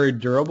strings are very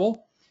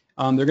durable.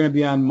 They're going to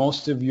be on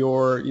most of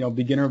your,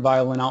 beginner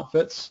violin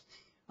outfits.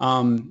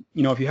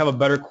 If you have a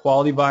better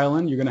quality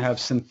violin, you're going to have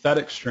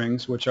synthetic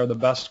strings, which are the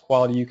best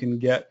quality you can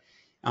get.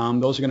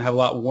 Those are going to have a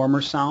lot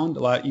warmer sound, a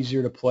lot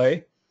easier to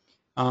play.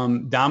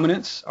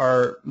 Dominants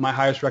are my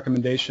highest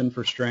recommendation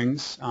for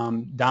strings.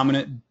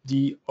 Dominant,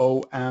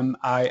 D-O-M-I-N-A-N-T.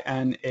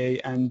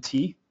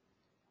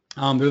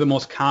 They're the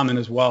most common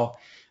as well.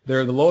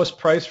 They're the lowest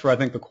price for, I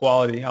think, the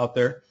quality out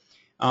there.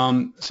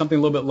 Something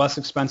a little bit less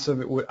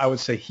expensive, I would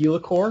say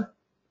Helicore.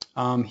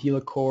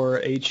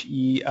 Helicore,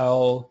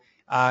 H-E-L-I-C-O-R-E,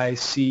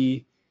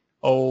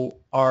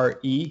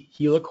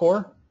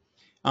 Helicore.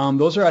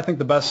 Those are, I think,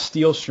 the best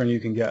steel string you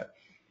can get.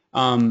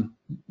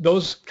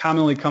 Those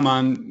commonly come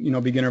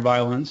on, beginner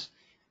violins.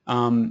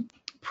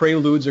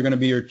 Preludes are going to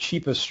be your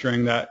cheapest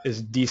string that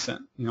is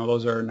decent.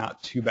 Those are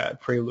not too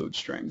bad, prelude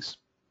strings.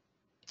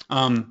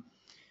 The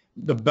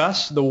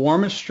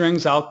warmest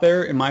strings out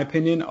there, in my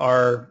opinion,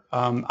 are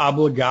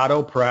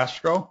Obbligato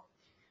Parastro.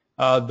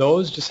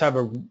 Those just have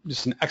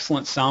just an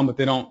excellent sound, but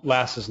they don't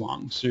last as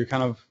long, so you're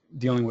kind of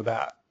dealing with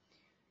that.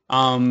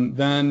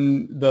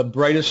 Then the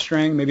brightest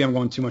string, maybe I'm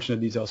going too much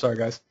into detail, sorry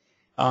guys.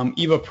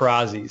 Eva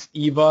Perazzi's.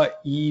 Eva,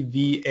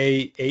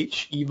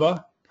 E-V-A-H,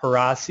 Eva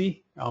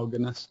Perazzi. Oh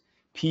goodness.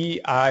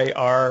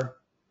 P-I-R-R.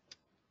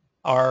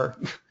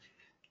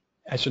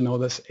 I should know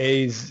this.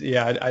 A's,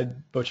 yeah, I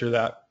butcher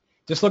that.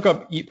 Just look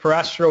up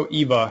Parastro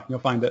Eva, you'll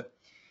find it.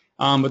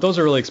 But those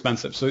are really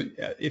expensive. So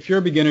if you're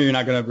a beginner, you're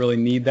not going to really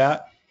need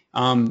that.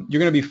 You're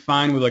going to be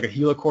fine with like a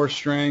Helicore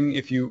string.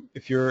 If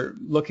you're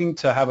looking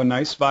to have a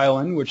nice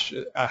violin, which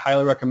I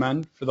highly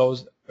recommend for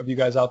those of you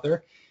guys out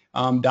there,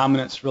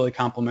 dominants really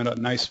complement a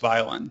nice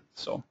violin.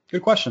 So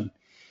good question.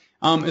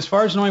 As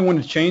far as knowing when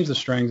to change the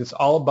strings, it's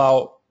all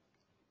about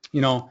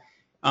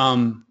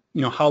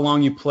how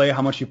long you play,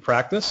 how much you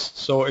practice.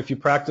 So if you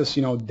practice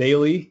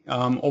daily,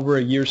 over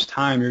a year's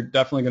time, you're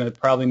definitely going to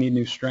probably need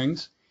new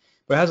strings.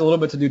 But it has a little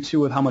bit to do too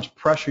with how much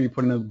pressure you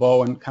put into the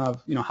bow and kind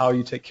of how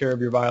you take care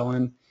of your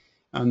violin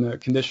and the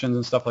conditions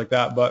and stuff like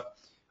that. But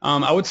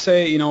I would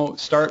say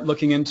start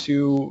looking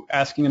into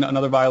asking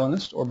another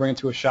violinist or bring it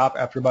to a shop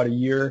after about a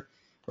year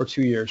or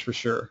 2 years for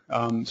sure,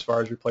 as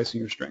far as replacing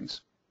your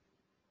strings.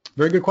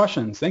 Very good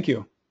questions. Thank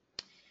you.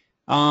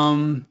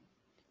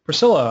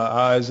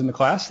 Priscilla is in the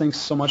class. Thanks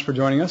so much for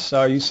joining us.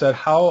 You said,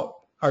 how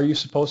are you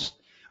supposed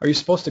are you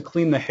supposed to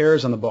clean the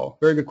hairs on the bow?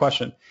 Very good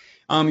question.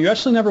 You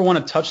actually never want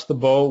to touch the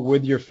bow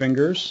with your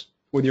fingers,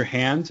 with your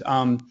hand.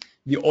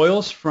 The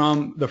oils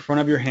from the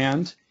front of your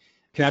hand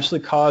can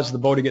actually cause the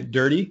bow to get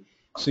dirty,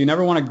 so you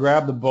never want to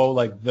grab the bow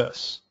like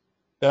this.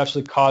 That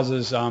actually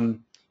causes,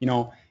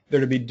 there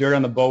to be dirt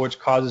on the bow, which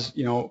causes,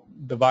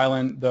 the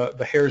violin,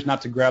 the hairs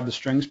not to grab the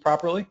strings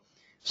properly.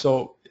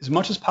 So as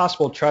much as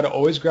possible, try to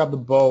always grab the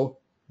bow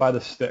by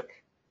the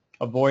stick.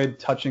 Avoid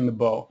touching the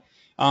bow.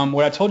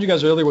 What I told you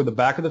guys earlier with the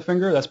back of the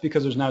finger, that's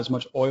because there's not as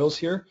much oils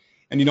here,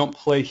 and you don't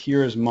play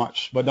here as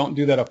much, but don't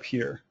do that up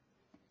here.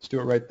 Let's do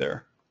it right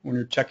there when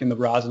you're checking the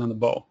rosin on the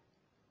bow.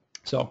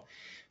 So,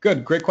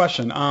 good, great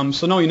question.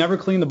 So no, you never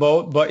clean the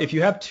bow, but if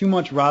you have too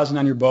much rosin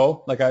on your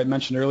bow, like I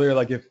mentioned earlier,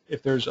 like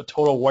if there's a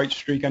total white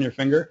streak on your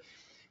finger,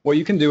 what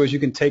you can do is you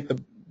can take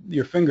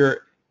your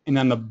finger and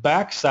on the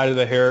back side of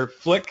the hair,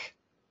 flick,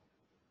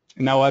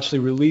 and that will actually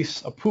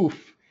release a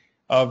poof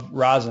of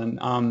rosin,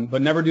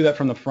 but never do that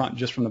from the front,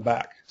 just from the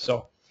back.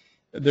 So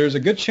there's a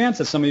good chance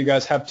that some of you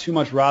guys have too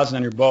much rosin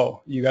on your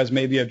bow. You guys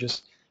maybe have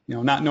just,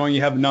 not knowing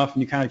you have enough,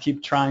 and you kind of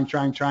keep trying,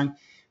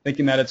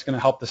 thinking that it's going to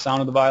help the sound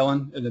of the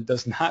violin, and it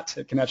does not.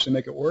 It can actually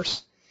make it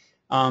worse.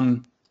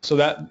 So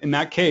that in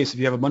that case, if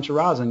you have a bunch of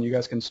rosin, you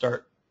guys can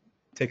start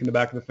taking the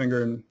back of the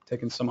finger and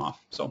taking some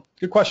off. So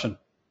good question.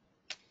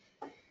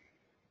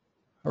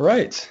 All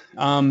right.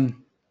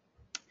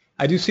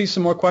 I do see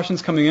some more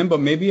questions coming in,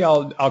 but maybe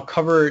I'll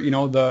cover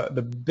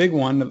the big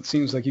one that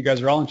seems like you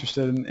guys are all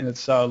interested in, and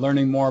it's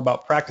learning more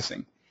about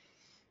practicing.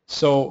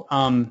 So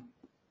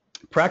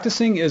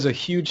practicing is a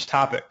huge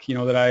topic,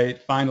 that I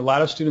find a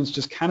lot of students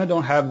just kind of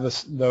don't have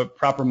the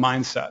proper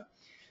mindset.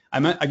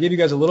 I gave you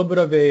guys a little bit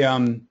of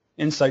a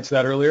insight to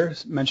that earlier,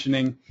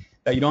 mentioning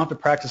that you don't have to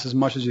practice as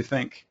much as you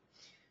think.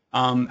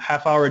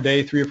 Half hour a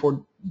day, 3 or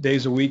 4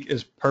 days a week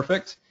is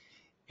perfect,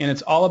 and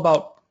it's all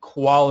about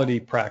quality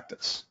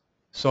practice.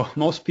 So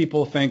most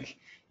people think,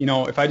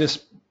 if I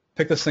just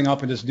pick this thing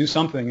up and just do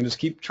something and just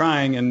keep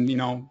trying and,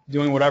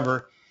 doing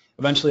whatever,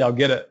 eventually I'll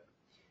get it.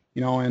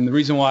 And the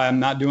reason why I'm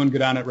not doing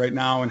good on it right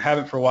now and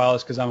haven't for a while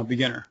is because I'm a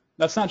beginner.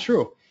 That's not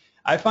true.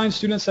 I find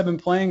students that have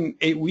been playing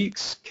 8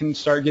 weeks can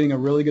start getting a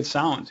really good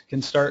sound,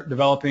 can start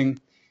developing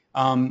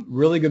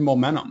really good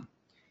momentum.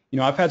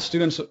 I've had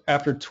students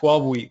after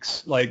 12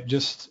 weeks, like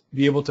just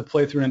be able to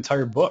play through an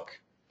entire book.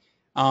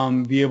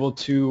 Be able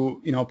to,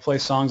 play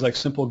songs like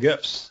Simple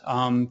Gifts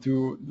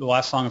through the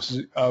last song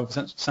of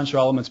Essential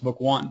Elements,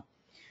 Book 1.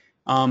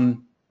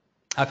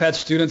 I've had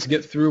students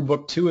get through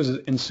Book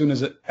 2 as soon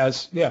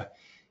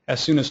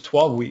as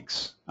 12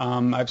 weeks.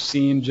 I've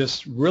seen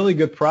just really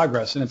good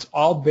progress, and it's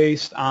all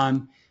based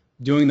on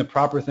doing the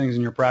proper things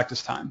in your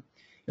practice time.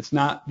 It's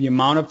not the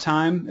amount of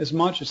time as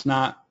much. It's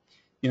not,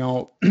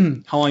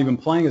 how long you've been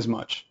playing as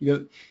much.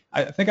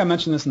 I think I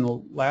mentioned this in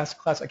the last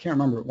class. I can't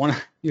remember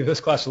either this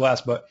class or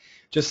last, but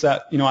just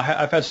that,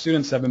 I've had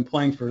students that have been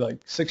playing for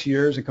like 6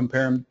 years and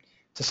compare them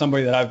to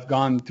somebody that I've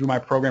gone through my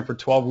program for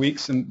 12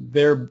 weeks, and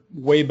they're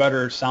way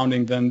better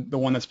sounding than the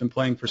one that's been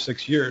playing for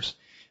 6 years,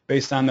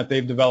 based on that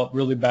they've developed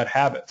really bad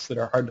habits that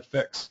are hard to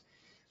fix.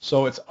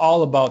 So it's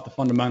all about the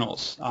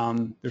fundamentals.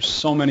 There's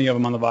so many of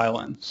them on the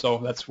violin, so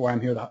that's why I'm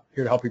here to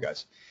help you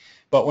guys.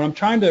 But what I'm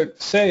trying to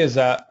say is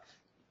that,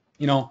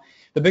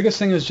 the biggest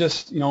thing is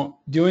just,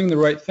 doing the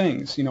right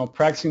things,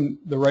 practicing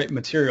the right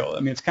material. I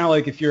mean, it's kind of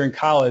like if you're in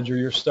college or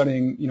you're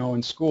studying,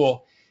 in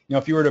school,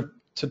 if you were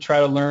to try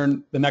to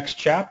learn the next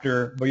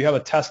chapter, but you have a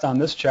test on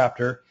this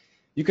chapter,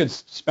 you could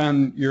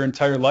spend your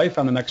entire life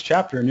on the next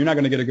chapter and you're not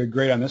going to get a good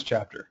grade on this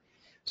chapter.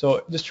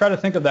 So just try to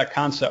think of that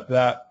concept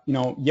that,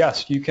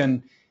 yes, you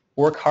can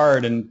work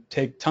hard and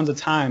take tons of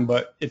time,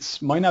 but it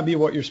might not be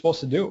what you're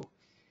supposed to do.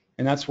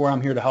 And that's where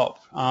I'm here to help.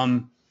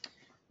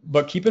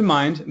 But keep in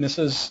mind, and this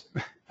is,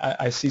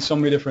 I see so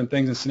many different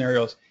things and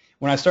scenarios.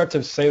 When I start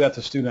to say that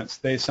to students,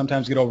 they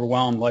sometimes get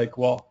overwhelmed, like,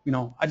 well,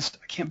 I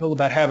can't build a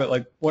bad habit.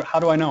 Like, how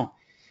do I know?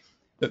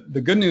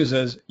 The good news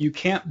is you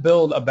can't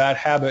build a bad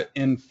habit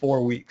in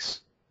 4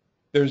 weeks.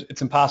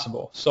 It's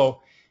impossible.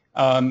 So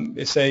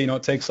they say,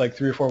 it takes like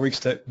 3 or 4 weeks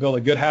to build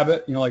a good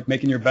habit, like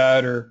making your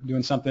bed or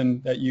doing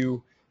something that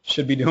you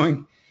should be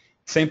doing.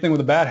 Same thing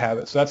with a bad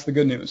habit. So that's the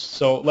good news.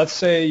 So let's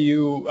say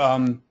you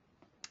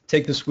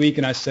take this week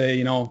and I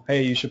say,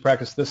 hey, you should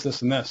practice this,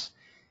 this, and this.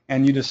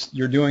 And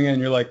you're doing it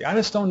and you're like, I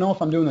just don't know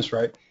if I'm doing this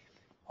right.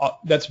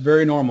 That's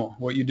very normal.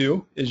 What you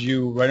do is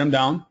you write them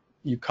down.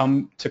 You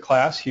come to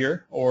class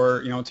here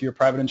or, to your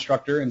private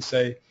instructor and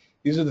say,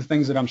 these are the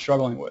things that I'm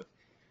struggling with.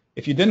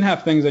 If you didn't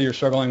have things that you're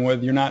struggling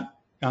with, you're not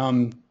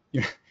playing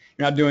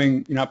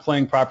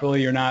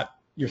properly.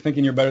 You're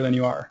thinking you're better than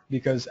you are,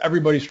 because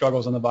everybody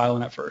struggles on the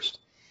violin at first.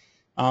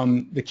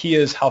 The key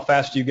is how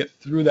fast you get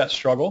through that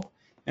struggle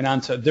and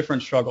onto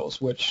different struggles,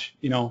 which,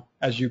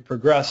 as you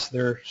progress,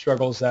 there are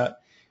struggles that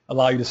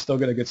allow you to still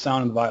get a good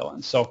sound in the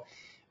violin. So,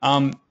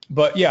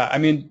 but yeah, I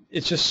mean,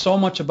 it's just so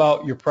much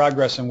about your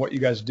progress and what you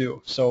guys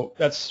do. So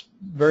that's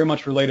very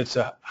much related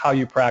to how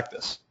you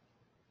practice.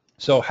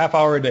 So half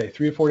hour a day,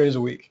 3 or 4 days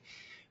a week.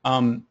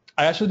 I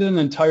actually did an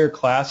entire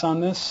class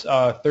on this,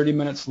 30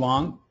 minutes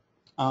long.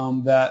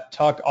 that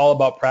talked all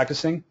about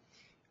practicing.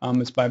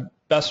 It's my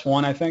best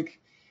one, I think.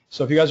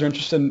 So if you guys are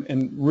interested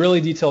in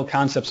really detailed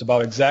concepts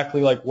about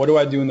exactly like what do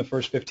I do in the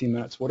first 15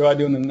 minutes, what do I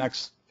do in the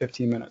next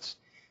 15 minutes,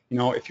 you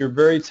know, if you're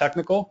very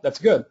technical, that's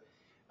good.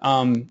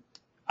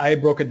 I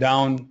broke it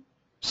down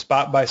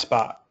spot by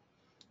spot.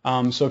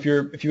 So if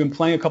you've been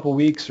playing a couple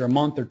weeks or a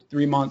month or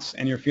 3 months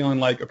and you're feeling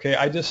like, okay,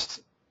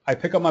 I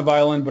pick up my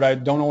violin, but I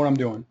don't know what I'm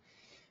doing,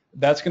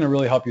 that's going to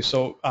really help you.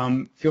 So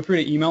feel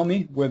free to email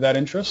me with that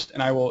interest,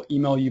 and I will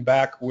email you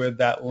back with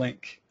that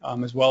link,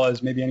 as well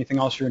as maybe anything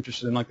else you're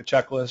interested in, like the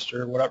checklist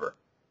or whatever.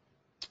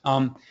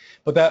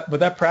 But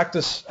that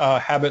practice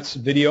habits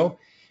video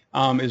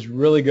is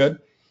really good.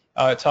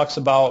 It talks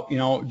about, you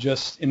know,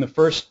 just in the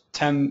first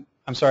 10,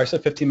 I'm sorry, I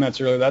said 15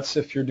 minutes earlier. That's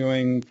if you're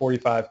doing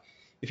 45.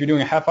 If you're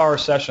doing a half-hour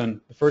session,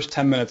 the first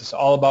 10 minutes, it's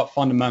all about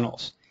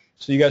fundamentals.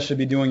 So you guys should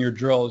be doing your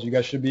drills. You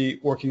guys should be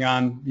working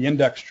on the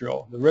index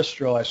drill, the wrist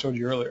drill I showed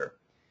you earlier,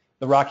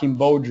 the rocking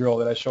bow drill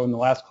that I showed in the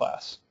last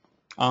class.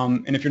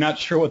 And if you're not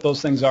sure what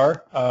those things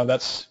are,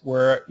 that's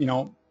where, you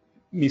know,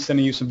 me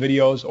sending you some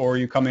videos or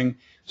you coming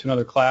to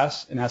another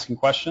class and asking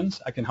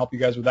questions, I can help you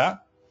guys with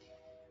that.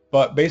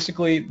 But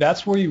basically,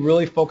 that's where you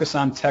really focus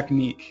on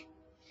technique.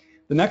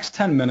 The next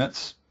 10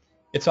 minutes,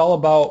 it's all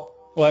about,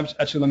 well,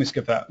 actually, let me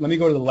skip that. Let me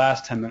go to the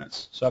last 10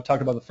 minutes. So I've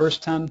talked about the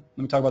first 10. Let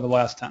me talk about the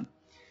last 10.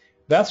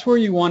 That's where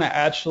you want to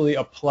actually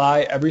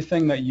apply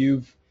everything that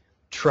you've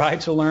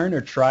tried to learn or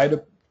tried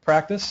to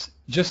practice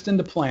just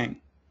into playing.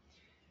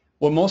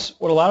 What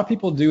a lot of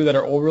people do that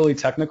are overly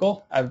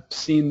technical, I've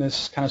seen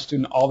this kind of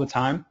student all the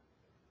time.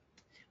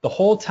 The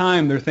whole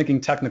time they're thinking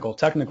technical.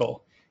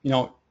 You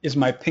know, is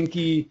my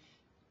pinky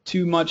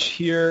too much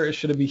here?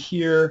 Should it be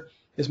here?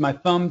 Is my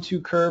thumb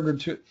too curved or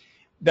too?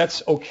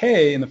 That's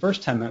okay in the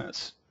first 10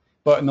 minutes.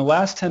 But in the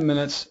last 10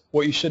 minutes,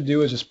 what you should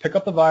do is just pick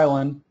up the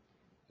violin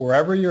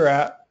wherever you're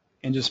at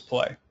and just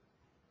play.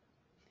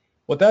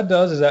 What that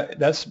does is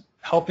that's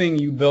helping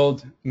you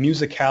build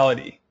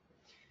musicality.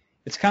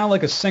 It's kind of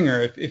like a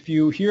singer. If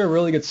you hear a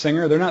really good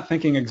singer, they're not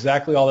thinking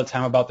exactly all the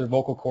time about their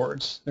vocal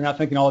cords. They're not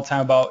thinking all the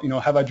time about, you know,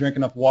 have I drank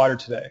enough water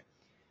today?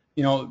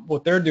 You know,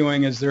 what they're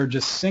doing is they're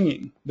just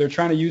singing. They're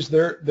trying to use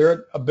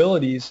their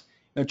abilities.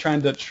 They're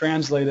trying to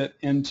translate it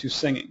into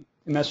singing,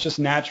 and that's just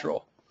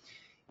natural.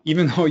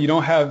 Even though you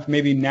don't have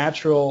maybe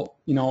natural,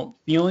 you know,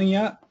 feeling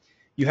yet,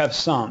 you have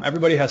some.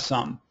 Everybody has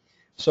some.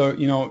 So,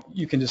 you know,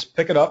 you can just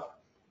pick it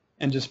up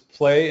and just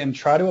play and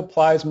try to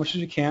apply as much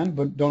as you can,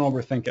 but don't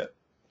overthink it.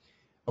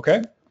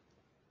 Okay?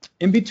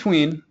 In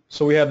between,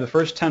 so we have the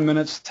first 10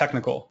 minutes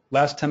technical,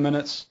 last 10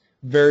 minutes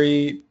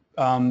very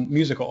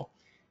musical.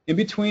 In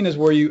between is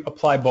where you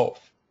apply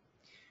both.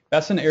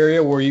 That's an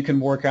area where you can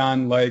work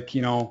on, like,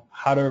 you know,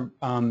 how to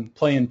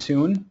play in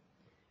tune,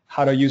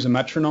 how to use a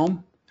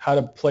metronome, how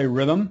to play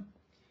rhythm,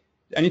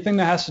 anything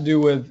that has to do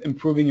with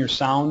improving your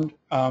sound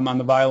on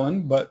the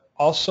violin, but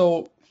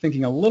also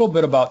thinking a little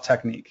bit about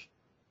technique.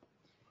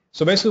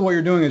 So basically what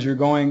you're doing is you're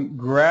going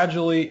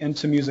gradually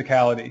into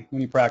musicality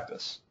when you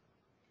practice.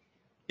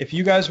 If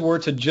you guys were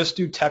to just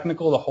do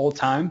technical the whole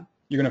time,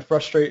 you're going to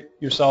frustrate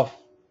yourself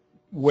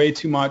way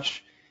too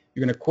much.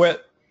 You're going to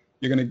quit.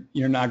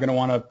 You're not going to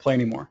want to play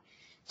anymore.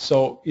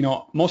 So, you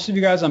know, most of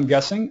you guys, I'm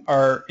guessing,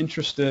 are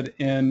interested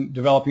in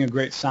developing a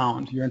great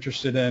sound. You're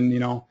interested in, you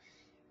know,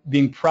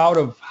 being proud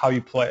of how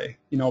you play,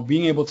 you know,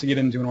 being able to get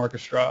into an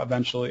orchestra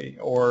eventually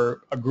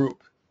or a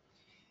group.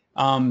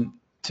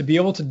 To be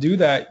able to do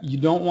that, you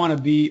don't want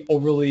to be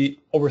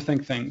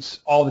overthink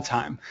things all the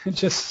time,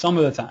 just some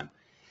of the time.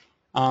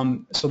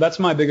 So that's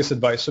my biggest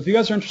advice. So if you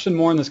guys are interested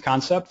more in this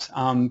concept,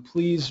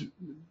 please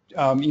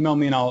email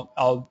me and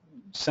I'll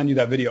send you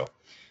that video.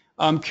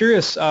 I'm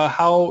curious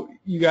how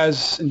you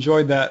guys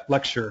enjoyed that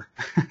lecture.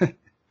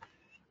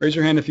 Raise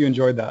your hand if you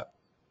enjoyed that.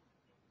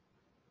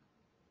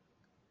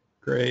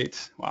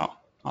 Great. Wow.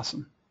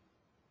 Awesome.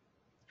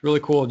 It's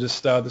really cool,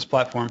 just this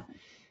platform,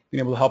 being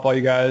able to help all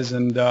you guys.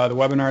 And the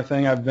webinar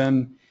thing I've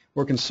been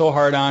working so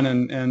hard on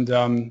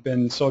and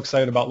been so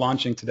excited about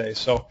launching today.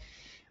 So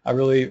I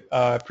really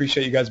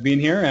appreciate you guys being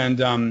here.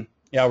 And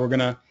yeah, we're going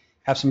to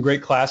have some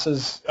great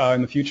classes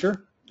in the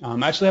future.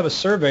 I actually have a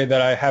survey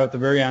that I have at the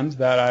very end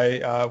that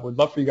I would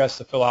love for you guys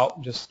to fill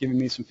out, just giving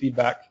me some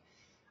feedback.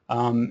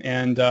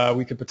 And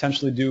we could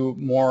potentially do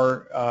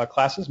more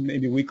classes,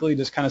 maybe weekly,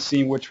 just kind of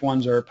seeing which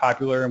ones are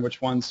popular and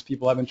which ones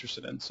people have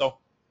interested in. So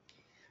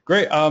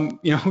great.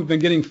 You know, we've been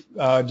getting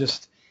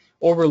just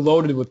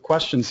overloaded with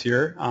questions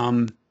here.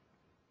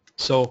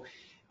 So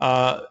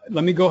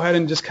let me go ahead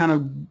and just kind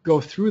of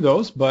go through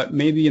those, but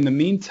maybe in the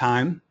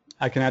meantime,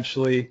 I can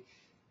actually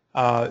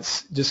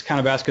just kind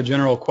of ask a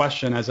general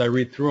question as I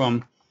read through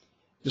them,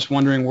 just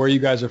wondering where you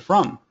guys are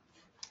from.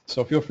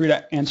 So feel free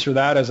to answer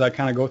that as I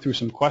kind of go through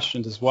some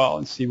questions as well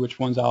and see which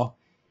ones I'll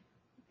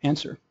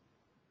answer.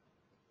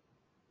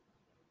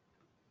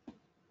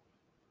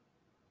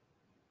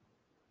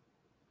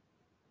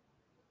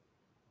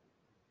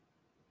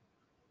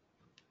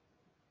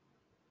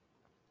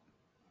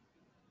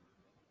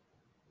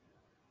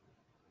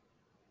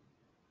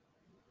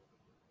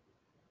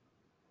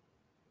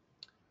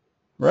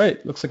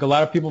 Right, looks like a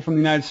lot of people from the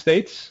United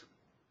States.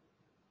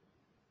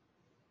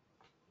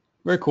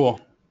 Very cool.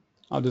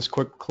 I'll just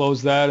quick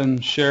close that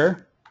and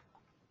share.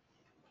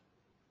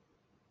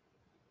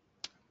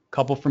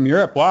 Couple from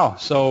Europe. Wow.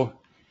 So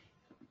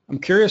I'm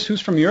curious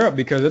who's from Europe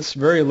because it's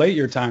very late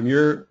your time.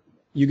 You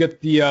get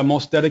the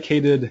most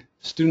dedicated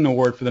student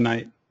award for the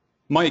night.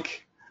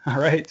 Mike. All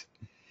right.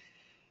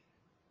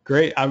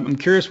 Great. I'm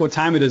curious what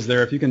time it is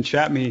there. If you can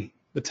chat me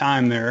the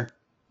time there,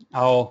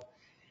 I'll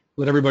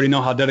let everybody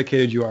know how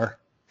dedicated you are.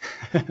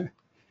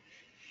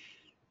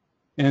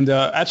 And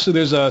actually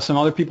there's some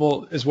other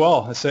people as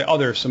well. I say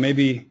others, so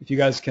maybe if you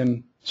guys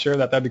can share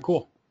that, that'd be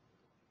cool.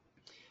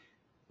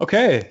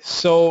 Okay,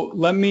 so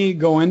let me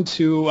go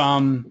into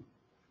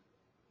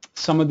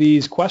some of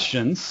these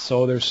questions.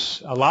 So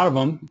there's a lot of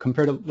them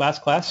compared to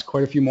last class,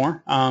 quite a few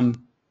more.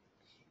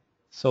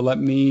 So let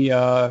me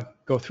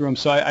go through them.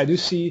 So I do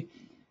see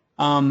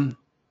one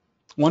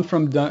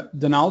from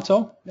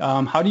Donaldo.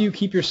 How do you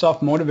keep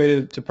yourself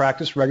motivated to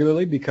practice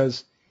regularly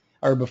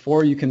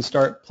before you can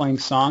start playing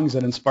songs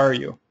that inspire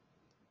you?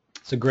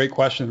 It's a great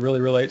question. It really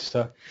relates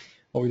to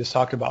what we just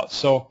talked about.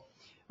 So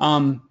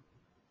I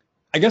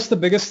guess the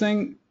biggest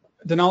thing,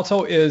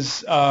 Donaldo,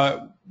 is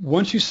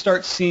once you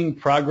start seeing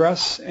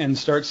progress and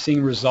start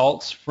seeing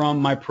results from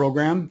my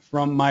program,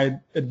 from my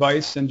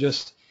advice, and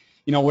just,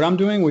 what I'm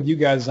doing with you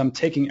guys is I'm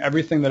taking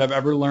everything that I've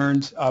ever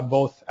learned,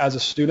 both as a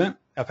student.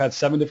 I've had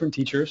 7 different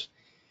teachers.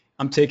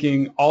 I'm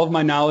taking all of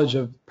my knowledge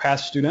of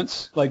past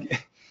students.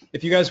 Like,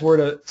 if you guys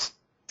were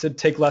to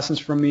take lessons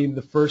from me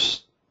the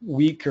first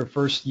week or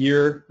first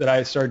year that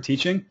I started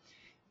teaching,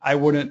 I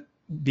wouldn't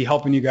be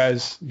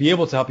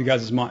able to help you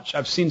guys as much.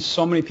 I've seen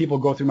so many people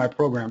go through my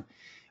program.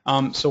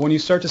 So when you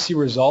start to see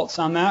results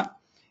on that,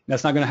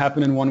 that's not going to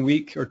happen in 1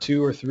 week or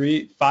 2 or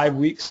 3, 5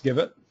 weeks, give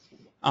it.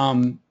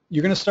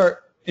 You're going to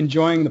start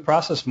enjoying the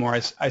process more.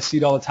 I see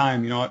it all the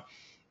time.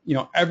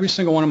 Every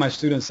single one of my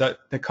students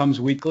that comes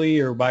weekly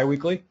or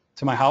biweekly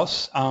to my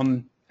house,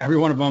 every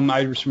one of them,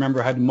 I just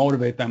remember I had to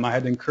motivate them. I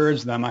had to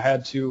encourage them. I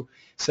had to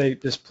say,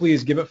 just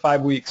please give it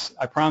 5 weeks.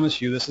 I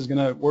promise you this is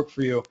going to work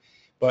for you.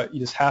 But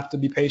you just have to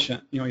be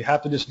patient. You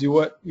have to just do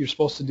what you're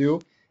supposed to do,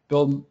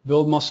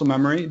 build muscle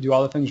memory, do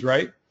all the things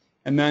right,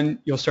 and then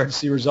you'll start to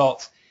see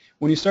results.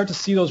 When you start to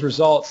see those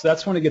results,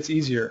 that's when it gets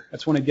easier.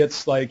 That's when it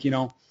gets like,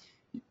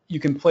 you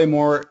can play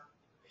more,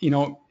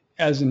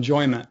 as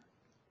enjoyment.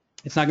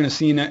 It's not going to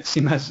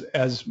seem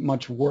as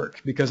much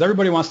work because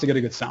everybody wants to get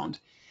a good sound.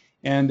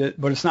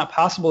 But it's not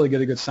possible to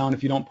get a good sound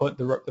if you don't put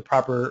the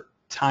proper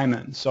time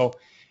in. So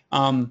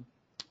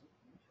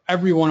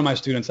every one of my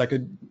students, I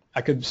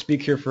could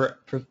speak here for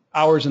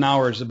hours and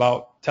hours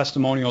about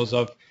testimonials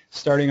of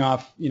starting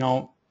off,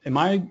 am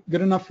I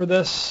good enough for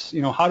this?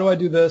 How do I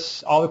do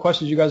this? All the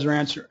questions you guys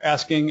are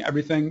asking,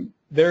 everything,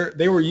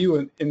 they were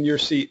you in your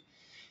seat.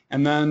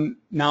 And then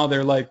now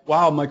they're like,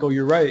 wow, Michael,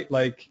 you're right.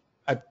 Like,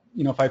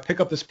 if I pick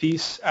up this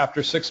piece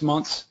after 6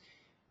 months,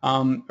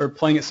 or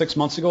playing it 6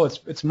 months ago,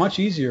 it's much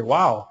easier.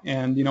 Wow.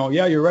 And,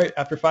 yeah, you're right.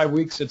 After 5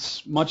 weeks,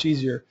 it's much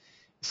easier.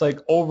 It's like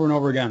over and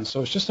over again.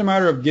 So it's just a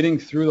matter of getting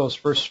through those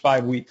first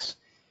 5 weeks.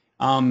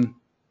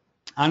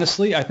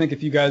 Honestly, I think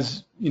if you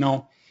guys,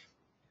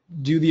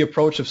 do the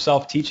approach of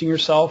self-teaching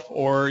yourself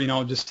or,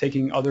 just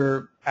taking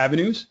other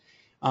avenues,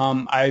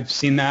 I've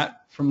seen that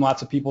from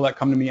lots of people that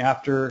come to me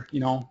after,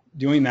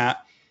 doing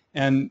that.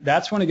 And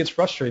that's when it gets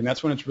frustrating.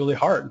 That's when it's really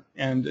hard.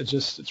 And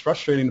it's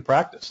frustrating to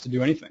practice, to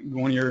do anything.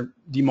 When you're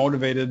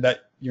demotivated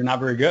that you're not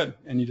very good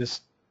and you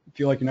just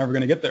feel like you're never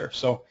going to get there.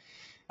 So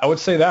I would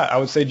say that. I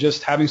would say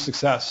just having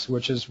success,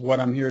 which is what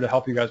I'm here to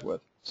help you guys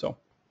with. So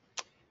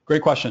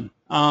great question.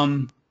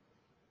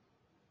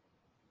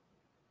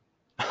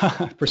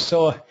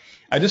 Priscilla,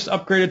 I just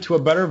upgraded to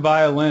a better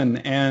violin,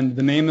 and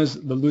the name is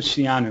the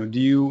Luciano. Do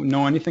you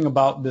know anything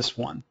about this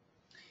one?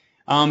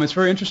 It's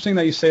very interesting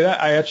that you say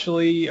that. I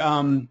actually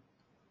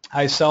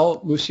I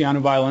sell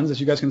Luciano violins. As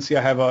you guys can see,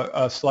 I have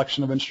a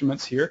selection of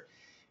instruments here.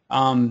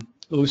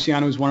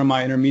 Luciano is one of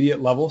my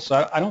intermediate levels,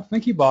 so I don't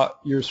think you bought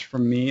yours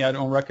from me. I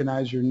don't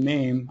recognize your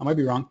name. I might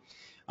be wrong.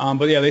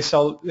 But yeah, they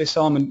sell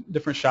them in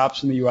different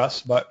shops in the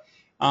U.S. But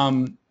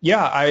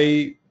yeah,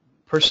 I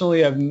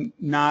personally have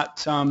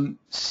not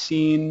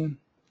seen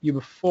you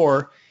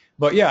before.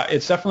 But yeah,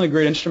 it's definitely a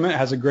great instrument. It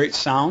has a great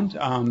sound.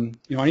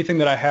 Anything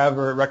that I have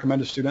or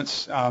recommend to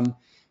students,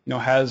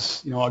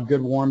 has a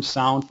good warm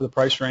sound for the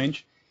price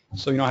range.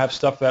 So I have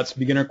stuff that's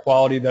beginner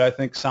quality that I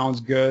think sounds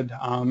good,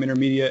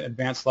 intermediate,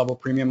 advanced level,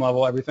 premium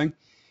level, everything.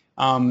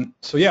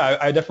 So yeah,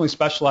 I definitely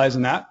specialize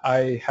in that.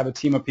 I have a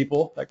team of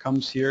people that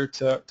comes here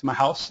to my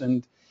house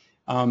and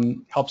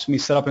helps me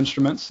set up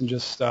instruments and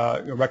just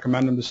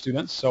recommend them to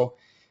students. So,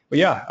 but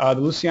yeah,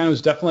 the Luciano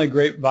is definitely a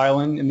great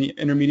violin in the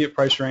intermediate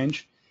price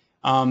range.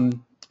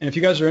 And if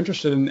you guys are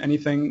interested in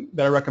anything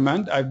that I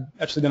recommend, I've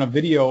actually done a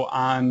video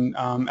on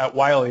at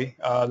Wiley,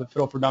 the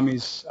Fiddle for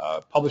Dummies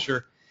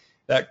publisher,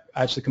 that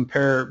I actually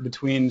compare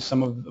between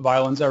some of the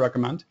violins I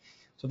recommend.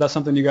 So if that's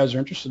something you guys are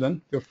interested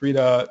in, feel free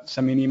to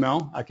send me an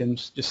email. I can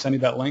just send you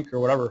that link or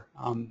whatever.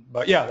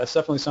 But yeah, that's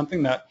definitely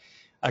something that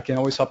I can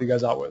always help you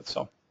guys out with.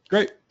 So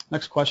great.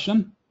 Next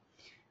question.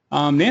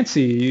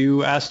 Nancy,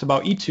 you asked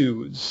about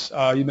etudes.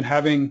 You've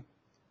been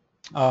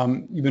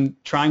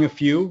trying a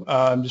few.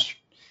 Just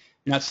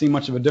you're not seeing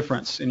much of a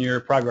difference in your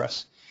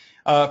progress.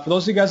 For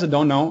those of you guys that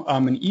don't know,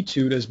 an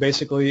etude is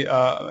basically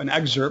an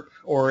excerpt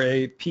or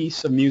a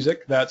piece of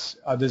music that's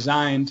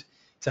designed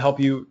to help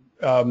you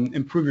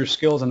improve your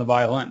skills on the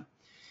violin.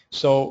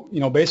 So,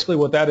 basically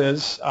what that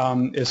is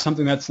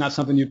something that's not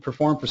something you'd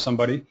perform for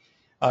somebody.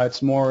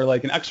 It's more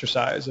like an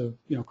exercise of,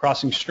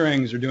 crossing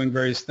strings or doing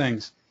various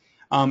things.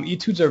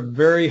 Etudes are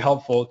very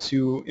helpful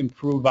to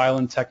improve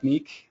violin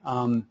technique.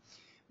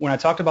 When I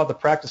talked about the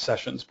practice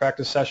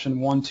session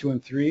 1, 2,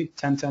 and 3,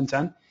 10, 10,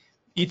 10,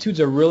 etudes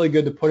are really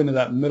good to put into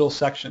that middle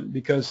section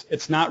because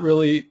it's not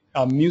really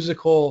a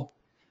musical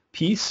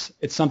piece.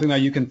 It's something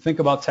that you can think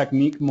about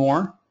technique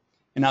more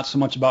and not so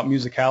much about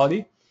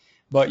musicality,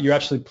 but you're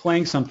actually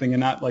playing something and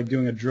not like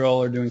doing a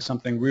drill or doing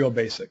something real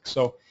basic.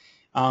 So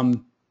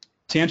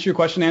to answer your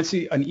question,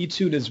 Nancy, an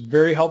etude is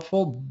very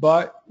helpful,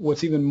 but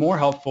what's even more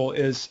helpful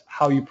is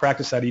how you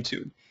practice that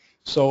etude.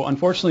 So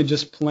unfortunately,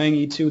 just playing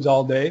etudes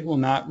all day will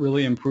not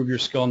really improve your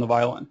skill on the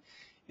violin.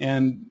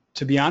 And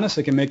to be honest,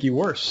 it can make you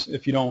worse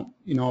if you don't,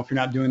 if you're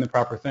not doing the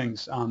proper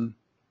things.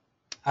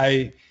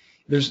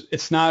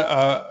 It's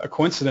not a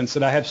coincidence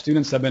that I have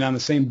students that have been on the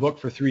same book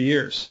for 3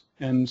 years,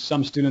 and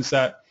some students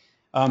that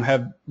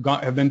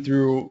have been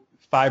through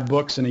 5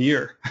 books in a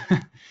year.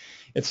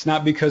 It's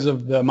not because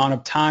of the amount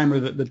of time or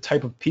the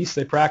type of piece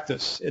they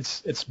practice.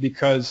 It's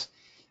because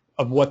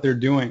of what they're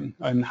doing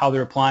and how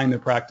they're applying their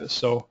practice.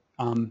 So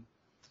I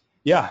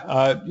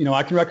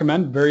can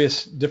recommend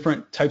various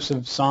different types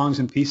of songs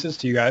and pieces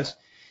to you guys.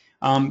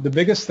 The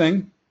biggest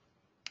thing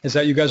is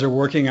that you guys are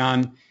working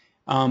on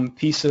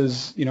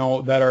pieces,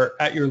 that are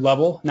at your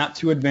level, not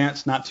too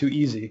advanced, not too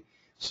easy.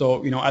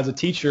 So, as a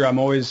teacher, I'm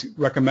always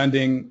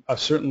recommending a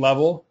certain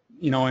level,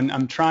 and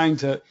I'm trying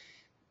to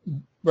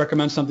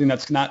recommend something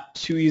that's not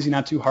too easy,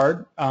 not too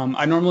hard.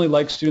 I normally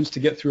like students to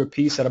get through a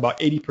piece at about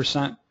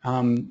 80%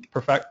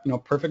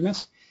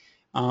 perfectness.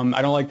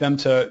 I don't like them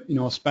to,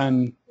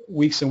 spend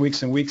weeks and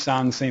weeks and weeks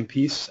on the same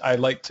piece. I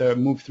like to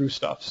move through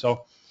stuff.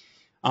 So,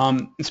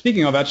 and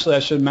speaking of, actually, I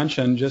should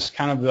mention just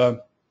kind of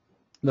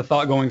the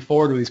thought going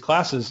forward with these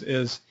classes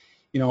is,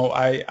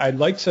 I'd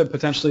like to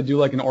potentially do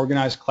like an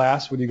organized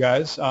class with you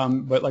guys,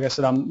 but like I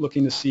said, I'm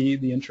looking to see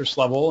the interest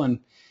level and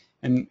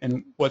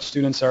what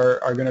students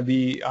are going to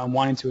be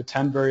wanting to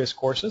attend various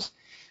courses.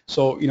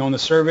 So, in the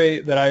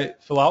survey that I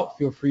fill out,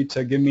 feel free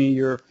to give me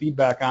your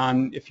feedback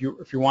on if you're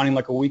wanting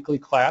like a weekly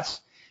class.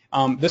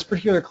 This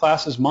particular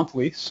class is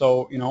monthly,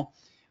 so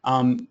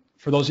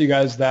for those of you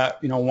guys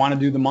that want to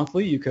do the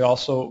monthly, you could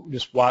also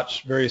just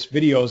watch various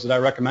videos that I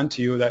recommend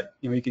to you. That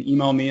you can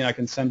email me and I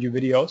can send you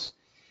videos.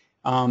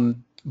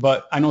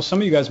 But I know some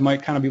of you guys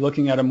might kind of be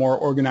looking at a more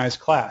organized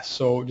class,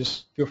 so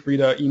just feel free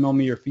to email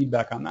me your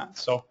feedback on that.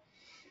 So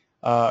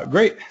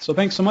great. So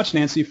thanks so much,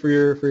 Nancy, for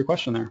your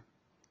question there.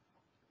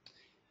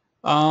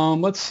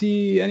 Let's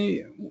see.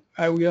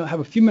 We have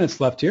a few minutes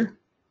left here.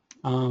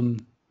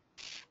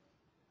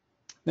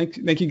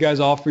 Thank you guys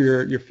all for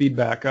your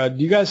feedback.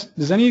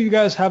 Does any of you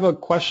guys have a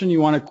question you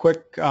want to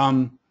quick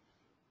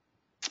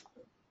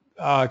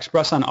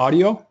express on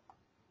audio?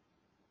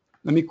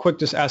 Let me quick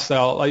just ask that.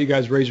 I'll let you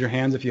guys raise your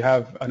hands if you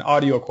have an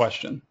audio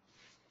question.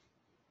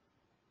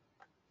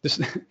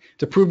 Just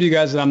to prove to you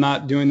guys that I'm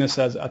not doing this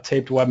as a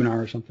taped webinar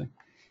or something,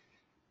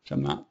 which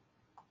I'm not.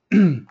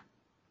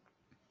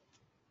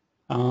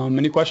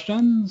 Any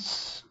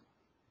questions?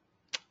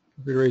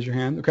 Feel free to raise your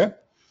hand. Okay.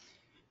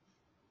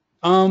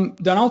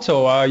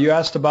 Donaldo, you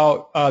asked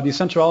about the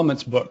Essential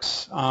Elements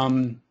books.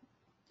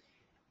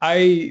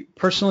 I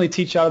personally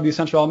teach out of the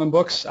Essential Element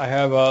books. I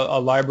have a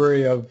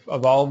library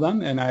of all of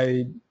them, and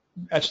I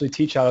actually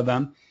teach out of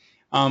them.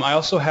 I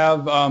also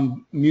have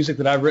music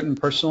that I've written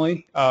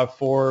personally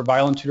for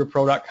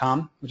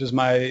violintutorpro.com, which is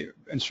my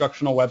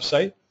instructional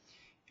website.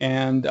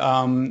 And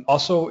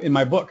also in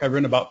my book, I've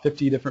written about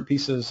 50 different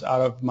pieces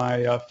out of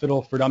my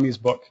Fiddle for Dummies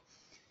book.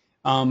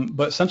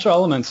 But Essential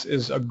Elements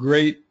is a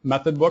great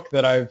method book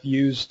that I've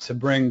used to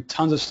bring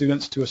tons of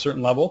students to a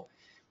certain level.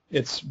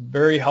 It's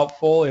very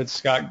helpful.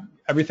 It's got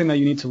everything that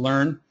you need to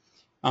learn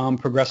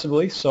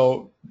progressively.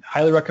 So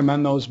highly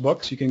recommend those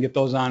books. You can get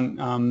those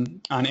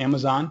on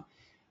Amazon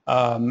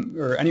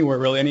or anywhere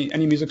really.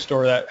 Any music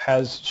store that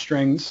has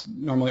strings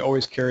normally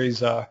always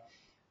carries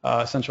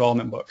Essential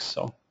Element books.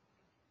 So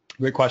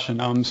great question.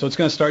 So it's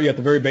going to start you at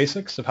the very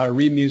basics of how to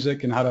read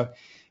music and how to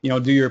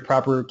do your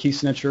proper key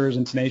signatures,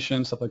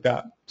 intonation, stuff like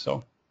that.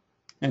 So,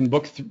 and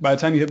by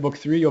the time you hit book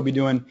 3, you'll be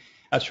doing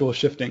actual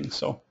shifting.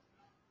 So,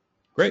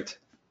 great.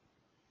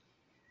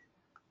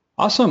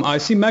 Awesome. I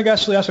see Meg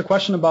actually asked a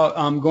question about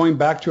going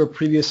back to a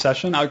previous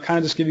session. I'll kind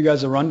of just give you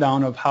guys a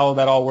rundown of how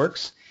that all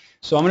works.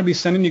 So I'm going to be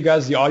sending you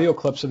guys the audio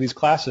clips of these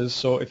classes.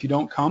 So if you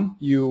don't come,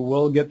 you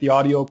will get the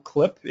audio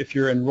clip if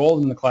you're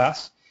enrolled in the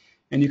class.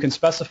 And you can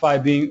specify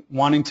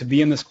wanting to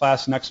be in this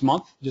class next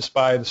month just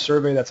by the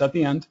survey that's at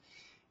the end.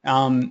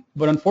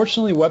 But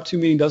unfortunately, Web2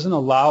 Meeting doesn't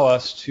allow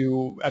us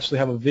to actually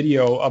have a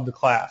video of the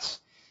class.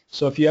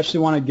 So if you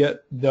actually want to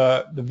get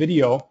the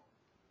video,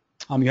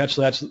 You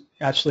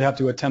actually have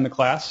to attend the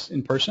class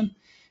in person.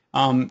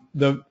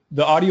 The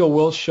audio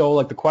will show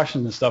like the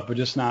questions and stuff, but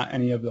just not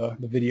any of the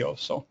videos.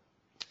 So,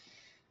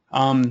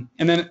 and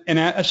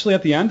actually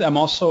at the end, I'm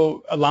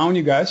also allowing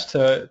you guys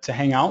to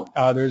hang out.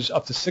 There's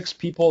up to 6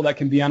 people that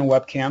can be on a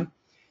webcam.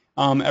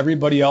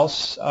 Everybody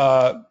else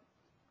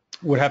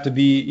would have to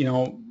be,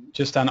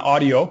 just on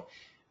audio.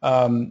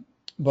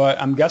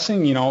 But I'm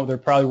guessing, there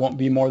probably won't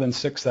be more than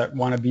 6 that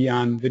want to be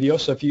on video.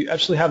 So if you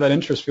actually have that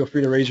interest, feel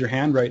free to raise your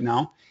hand right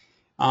now.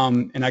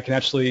 And I can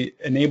actually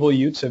enable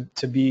you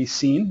to be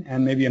seen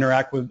and maybe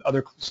interact with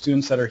other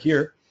students that are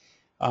here.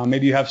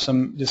 Maybe you have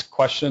some just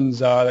questions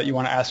that you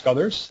want to ask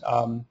others,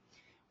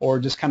 or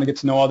just kind of get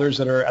to know others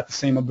that are at the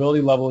same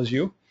ability level as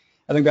you.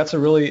 I think that's a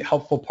really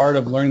helpful part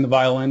of learning the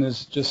violin,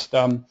 is just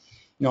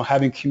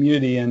having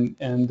community and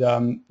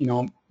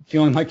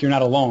feeling like you're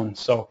not alone.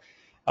 So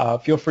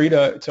feel free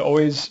to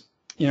always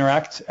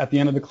interact at the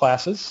end of the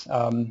classes.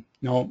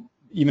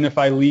 Even if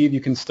I leave, you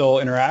can still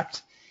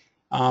interact.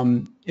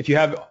 If you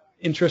have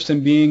interest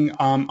in being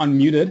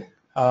unmuted,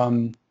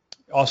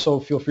 also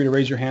feel free to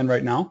raise your hand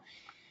right now.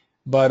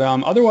 But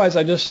otherwise,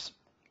 I just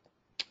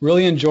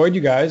really enjoyed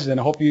you guys, and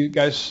I hope you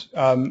guys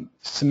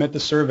submit the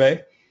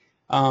survey.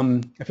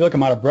 I feel like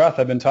I'm out of breath.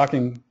 I've been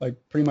talking like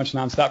pretty much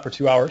nonstop for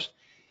 2 hours.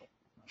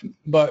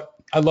 But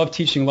I love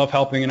teaching, love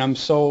helping, and I'm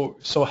so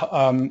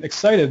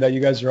excited that you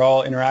guys are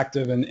all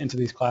interactive and into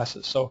these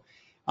classes. So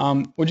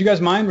would you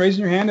guys mind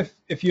raising your hand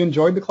if you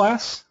enjoyed the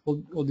class?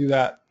 We'll do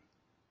that.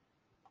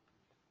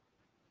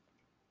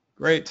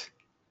 Great.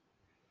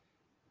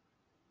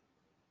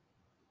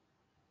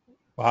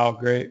 Wow,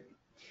 great.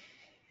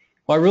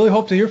 Well, I really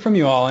hope to hear from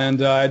you all,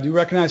 and I do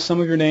recognize some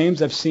of your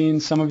names. I've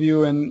seen some of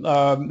you in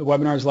the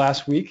webinars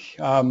last week,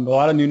 a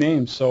lot of new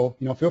names. So,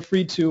 feel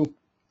free to,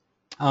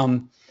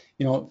 send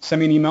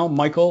me an email,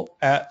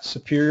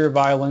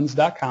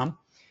 michael@superiorviolins.com.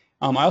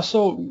 I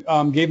also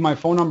gave my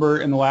phone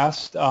number in the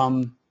last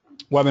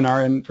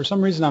webinar, and for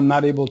some reason I'm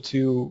not able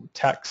to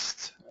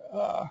text.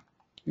 Let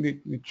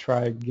me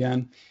try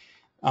again.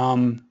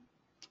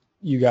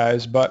 You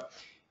guys, but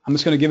I'm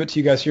just going to give it to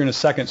you guys here in a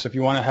second. So if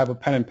you want to have a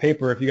pen and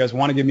paper, if you guys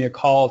want to give me a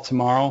call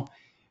tomorrow,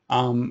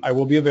 I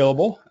will be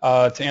available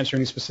to answer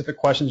any specific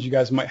questions you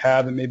guys might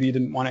have that maybe you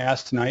didn't want to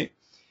ask tonight.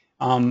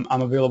 I'm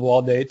available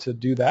all day to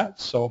do that,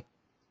 so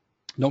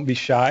don't be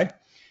shy.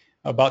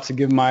 About to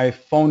give my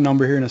phone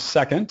number here in a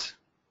second.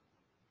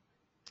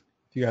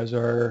 If you guys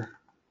have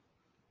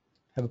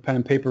a pen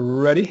and paper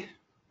ready.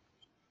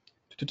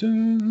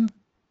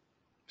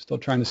 Still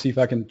trying to see if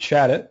I can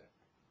chat it.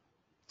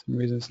 For some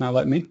reason it's not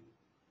letting me.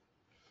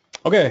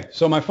 Okay,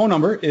 so my phone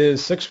number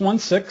is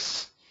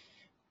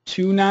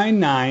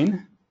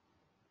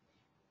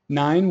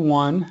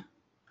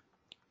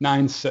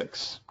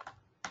 616-299-9196.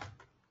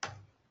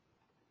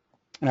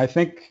 And I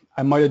think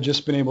I might have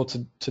just been able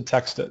to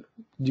text it.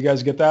 Did you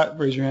guys get that?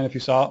 Raise your hand if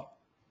you saw it.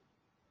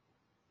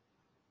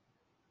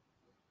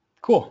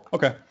 Cool.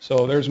 Okay,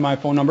 so there's my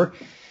phone number.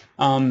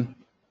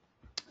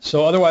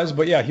 So otherwise,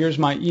 but yeah, here's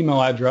my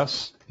email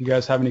address if you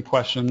guys have any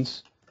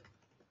questions.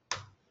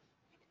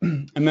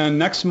 And then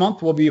next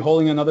month we'll be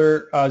holding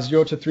another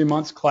 0 to 3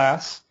 months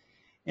class,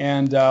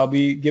 and I'll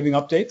be giving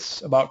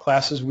updates about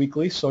classes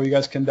weekly, so you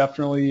guys can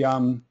definitely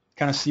kind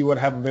of see what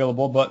I have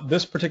available. But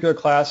this particular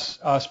class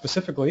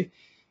specifically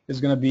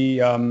is going to be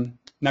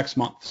next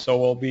month, so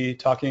we'll be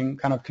talking,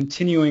 kind of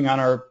continuing on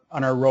our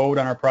road,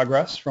 on our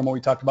progress from what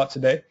we talked about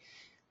today.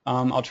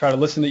 I'll try to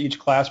listen to each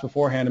class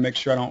beforehand to make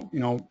sure I don't,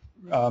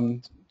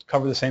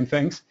 cover the same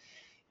things.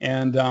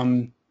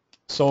 And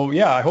so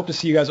yeah, I hope to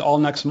see you guys all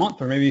next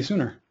month or maybe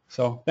sooner.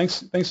 So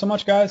thanks so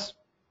much, guys.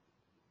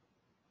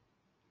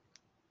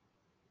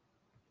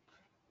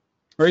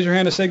 Raise your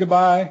hand to say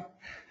goodbye.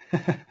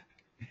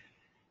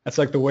 That's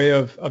like the way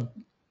of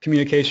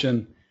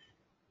communication.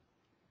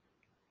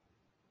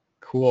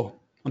 Cool.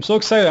 I'm so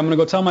excited. I'm going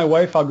to go tell my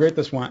wife how great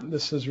this went.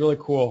 This is really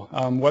cool.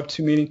 Web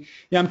 2 meeting.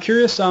 Yeah, I'm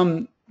curious.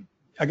 I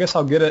guess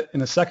I'll get it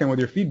in a second with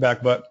your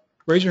feedback, but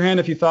raise your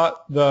hand if you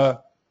thought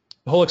the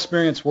whole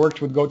experience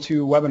worked with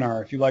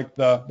GoToWebinar, if you liked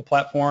the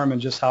platform and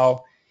just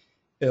how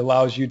it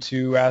allows you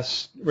to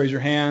raise your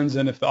hands,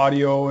 and if the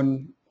audio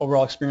and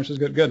overall experience was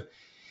good.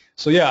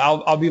 So yeah,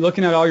 I'll be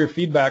looking at all your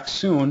feedback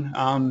soon,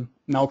 and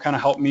that'll kind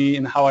of help me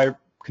in how I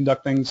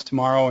conduct things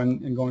tomorrow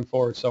and going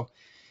forward. So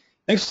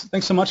thanks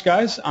so much,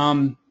 guys.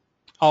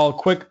 I'll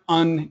quick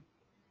lower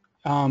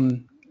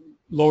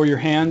your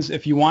hands.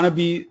 If you want to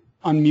be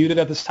unmuted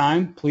at this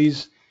time,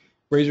 please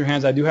raise your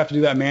hands. I do have to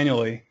do that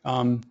manually,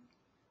 and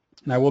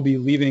I will be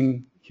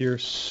leaving here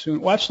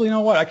soon. Well, actually, you know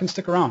what? I can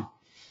stick around.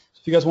 So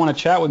if you guys want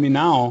to chat with me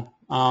now,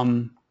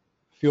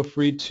 feel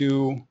free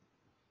to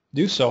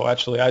do so.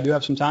 Actually, I do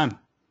have some time.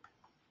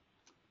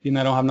 Even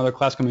though I don't have another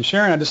class coming.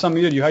 Sharon, I just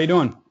unmuted you. How you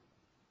doing?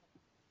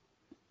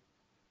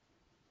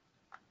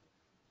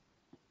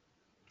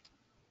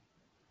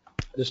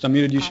 I just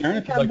unmuted you, Sharon.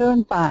 If you'd like. I'm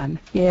doing fine.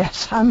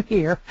 Yes, I'm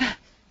here.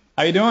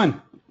 How you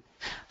doing?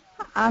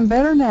 I'm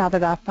better now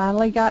that I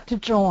finally got to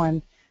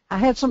join. I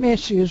had some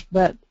issues,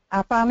 but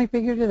I finally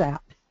figured it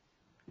out.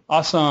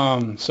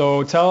 Awesome.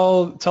 So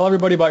tell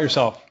everybody about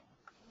yourself.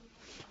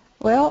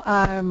 Well,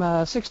 I'm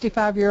a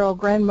 65-year-old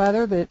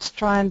grandmother that's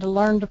trying to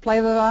learn to play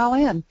the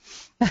violin.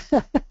 I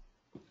play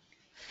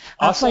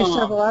Awesome.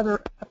 several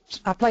other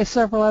I play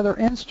several other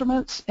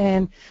instruments,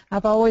 and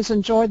I've always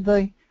enjoyed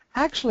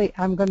actually,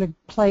 I'm going to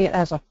play it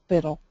as a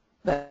fiddle,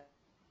 but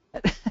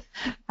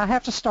I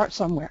have to start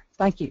somewhere.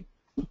 Thank you.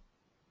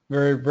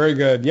 Very, very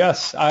good.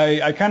 Yes,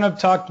 I kind of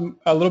talked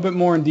a little bit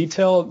more in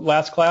detail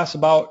last class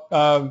about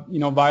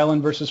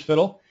violin versus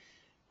fiddle.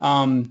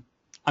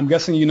 I'm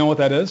guessing you know what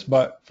that is,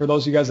 but for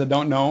those of you guys that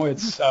don't know,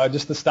 it's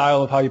just the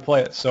style of how you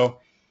play it. So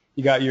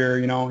you got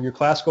your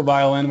classical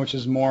violin, which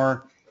is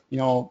more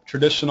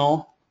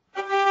traditional,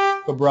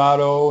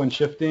 vibrato and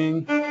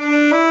shifting.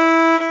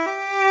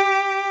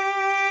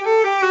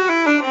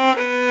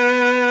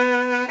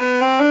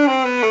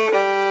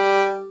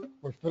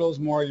 Where fiddle is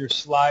more your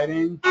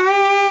sliding.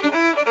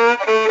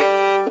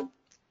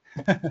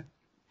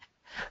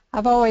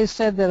 I've always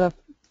said that a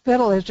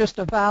fiddle is just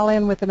a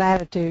violin with an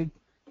attitude.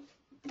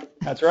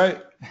 That's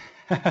right.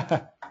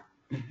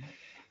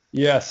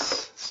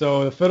 Yes.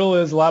 So the fiddle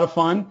is a lot of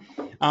fun.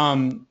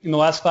 In the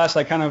last class,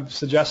 I kind of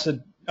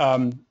suggested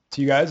to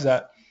you guys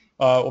that,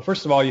 well,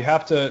 first of all, you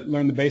have to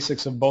learn the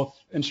basics of both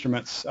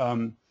instruments,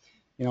 to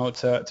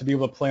be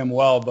able to play them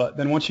well. But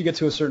then once you get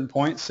to a certain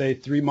point, say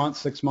 3 months,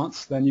 6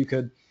 months, then you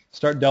could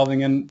start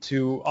delving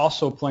into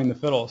also playing the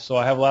fiddle. So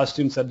I have a lot of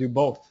students that do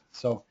both.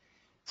 So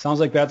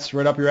sounds like that's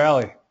right up your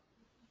alley.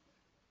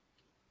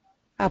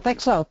 I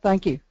think so.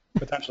 Thank you.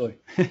 Potentially.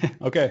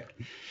 Okay.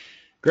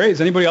 Great. Does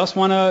anybody else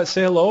want to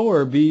say hello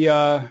or be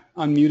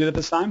unmuted at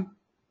this time?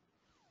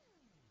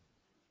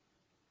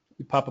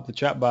 You pop up the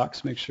chat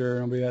box, make sure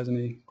nobody has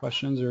any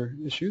questions or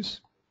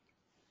issues.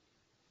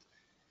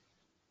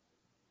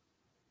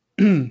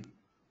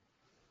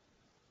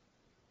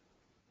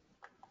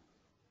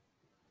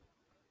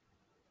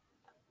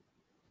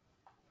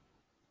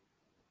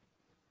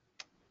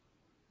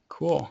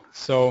 Cool.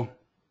 So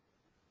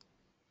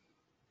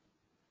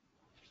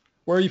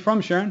where are you from,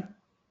 Sharon?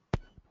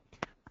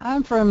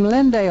 I'm from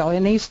Lindale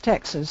in East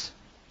Texas.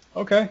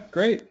 Okay,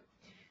 great.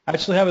 I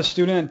actually have a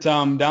student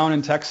down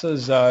in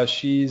Texas.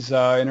 She's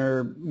in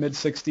her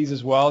mid-60s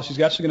as well. She's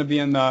actually going to be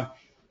in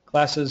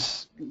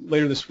classes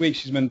later this week.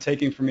 She's been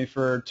taking for me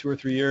for 2 or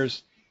 3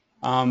 years.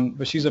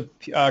 But she's an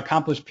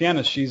accomplished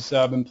pianist. She's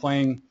been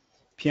playing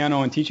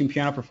piano and teaching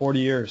piano for 40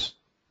 years.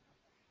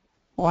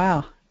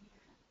 Wow.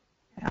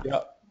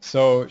 Yeah.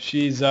 So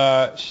she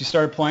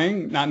started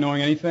playing, not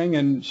knowing anything,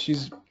 and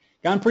she's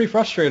gotten pretty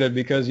frustrated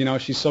because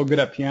she's so good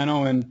at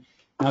piano, and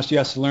now she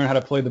has to learn how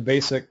to play the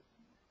basics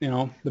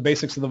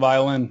of the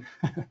violin.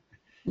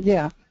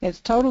 Yeah,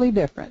 it's totally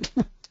different.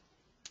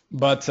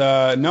 But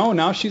no,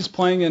 now she's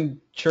playing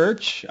in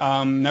church.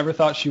 Never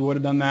thought she would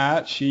have done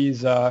that.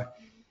 She's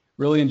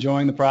really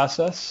enjoying the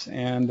process,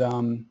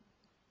 and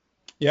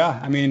yeah,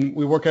 I mean,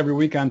 we work every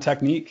week on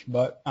technique,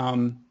 but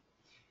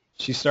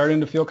she's starting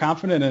to feel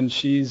confident, and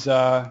she's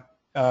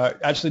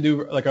actually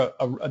do like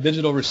a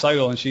digital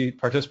recital, and she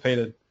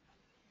participated.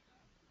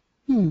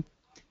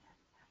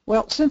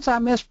 Well, since I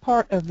missed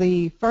part of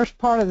the first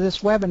part of this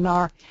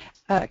webinar,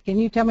 can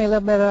you tell me a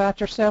little bit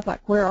about yourself?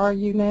 Like, where are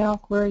you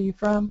now? Where are you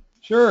from?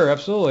 Sure,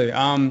 absolutely.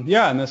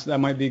 Yeah, and that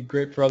might be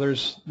great for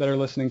others that are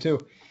listening too.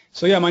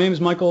 So yeah, my name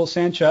is Michael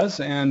Sanchez,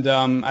 and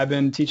I've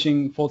been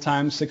teaching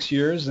full-time 6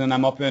 years, and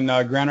I'm up in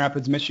Grand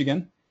Rapids,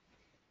 Michigan.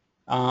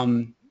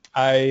 I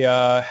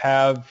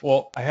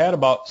had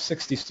about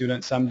 60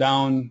 students. I'm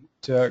down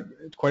to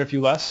quite a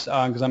few less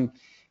because I'm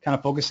kind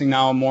of focusing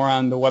now more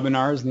on the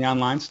webinars and the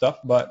online stuff.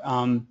 But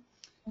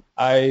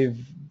I've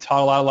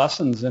taught a lot of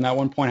lessons, and at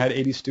one point I had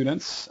 80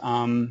 students.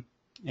 Wow.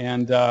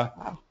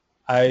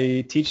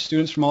 I teach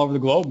students from all over the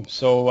globe.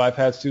 So I've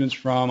had students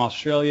from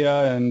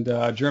Australia and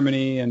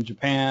Germany and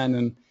Japan,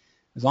 and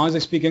as long as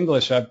they speak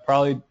English, I've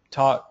probably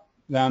taught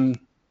them,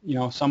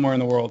 somewhere in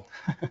the world.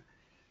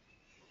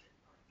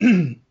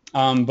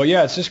 But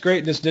yeah, it's just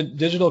great, just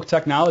digital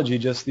technology,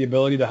 just the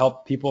ability to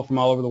help people from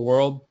all over the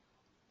world.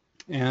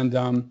 And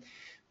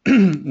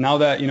now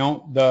that,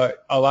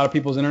 a lot of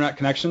people's internet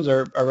connections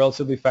are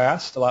relatively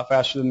fast, a lot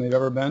faster than they've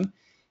ever been.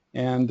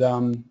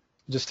 And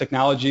just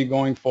technology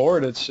going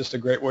forward, it's just a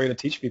great way to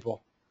teach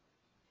people.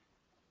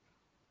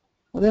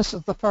 Well, this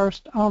is the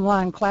first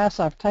online class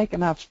I've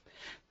taken. I've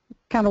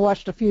kind of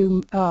watched a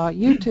few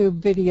YouTube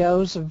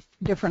videos of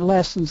different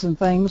lessons and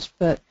things,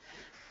 but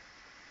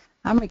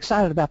I'm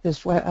excited about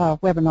this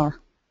webinar.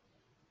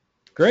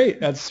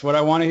 Great. That's what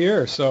I want to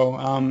hear. So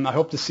I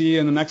hope to see you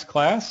in the next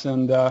class.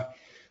 And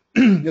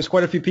there's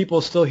quite a few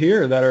people still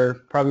here that are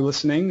probably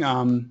listening.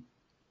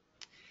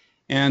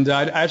 And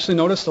I actually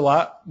noticed a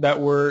lot that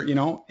were, in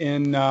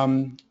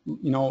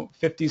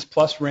 50s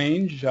plus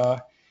range.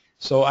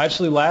 So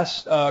actually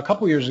a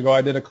couple years ago,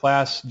 I did a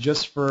class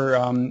just for,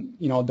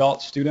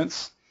 adult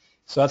students.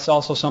 So that's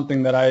also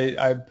something that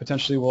I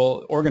potentially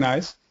will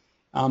organize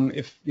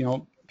if,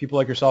 people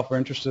like yourself are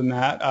interested in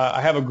that. I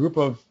have a group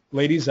of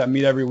ladies that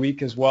meet every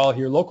week as well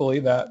here locally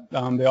that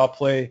they all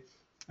play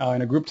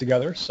in a group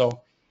together.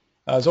 So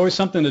there's always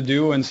something to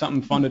do and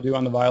something fun to do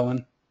on the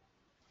violin.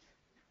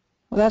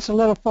 Well, that's a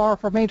little far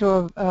for me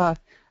to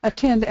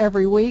attend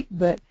every week,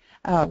 but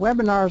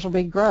webinars will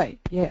be great,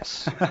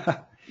 yes.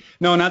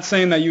 No, not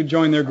saying that you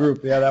join their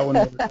group. Yeah, that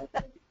wouldn't.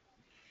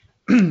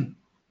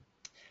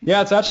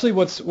 Yeah, it's actually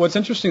what's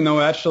interesting though.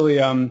 Actually,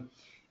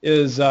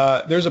 is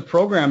there's a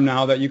program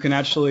now that you can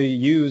actually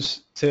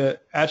use to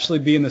actually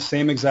be in the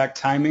same exact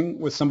timing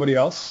with somebody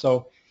else.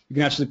 So you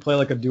can actually play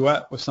like a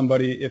duet with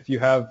somebody if you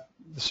have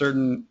a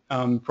certain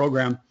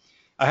program.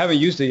 I haven't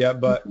used it yet,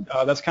 but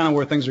that's kind of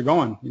where things are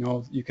going. You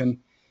know, you can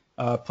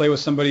play with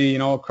somebody, you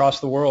know, across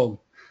the world.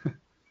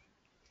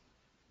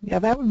 Yeah,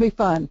 that would be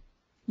fun.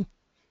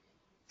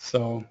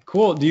 So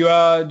cool. Do you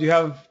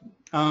have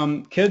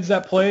kids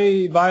that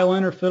play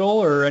violin or fiddle,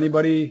 or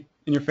anybody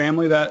in your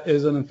family that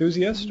is an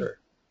enthusiast? Or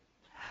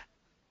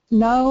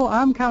no,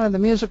 I'm kind of the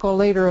musical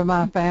leader of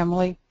my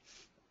family.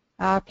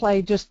 I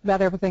play just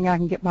about everything I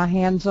can get my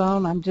hands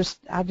on.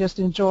 I just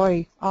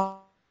enjoy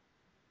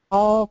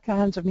all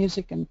kinds of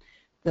music and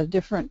the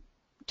different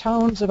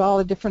tones of all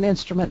the different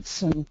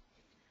instruments, and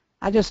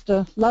I just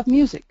love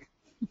music.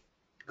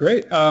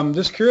 Great.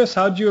 Just curious,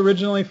 how did you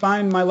originally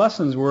find my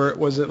lessons?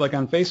 Was it like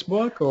on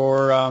Facebook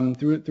or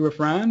through a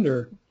friend,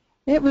 or?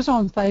 It was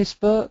on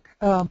Facebook.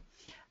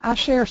 I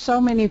share so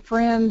many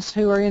friends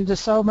who are into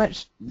so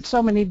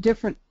many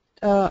different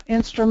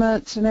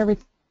instruments and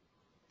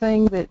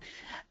everything that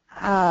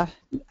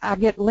I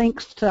get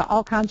links to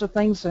all kinds of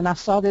things, and I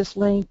saw this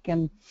link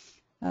and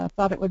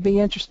thought it would be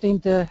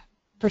interesting to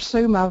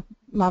pursue my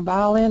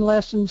violin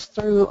lessons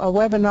through a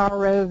webinar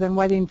rather than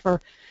waiting for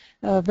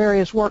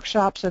various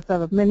workshops at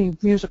the many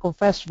musical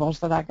festivals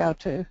that I go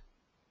to.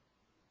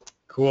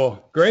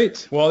 Cool.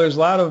 Great. Well, there's a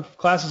lot of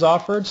classes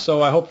offered,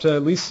 so I hope to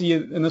at least see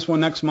you in this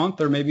one next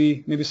month, or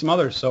maybe some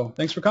others. So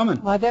thanks for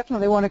coming. Well, I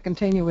definitely want to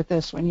continue with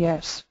this one,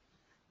 yes.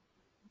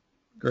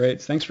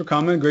 Great. Thanks for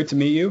coming. Great to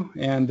meet you.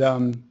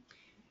 And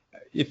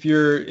if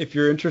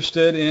you're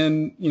interested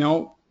in, you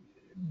know,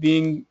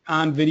 being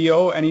on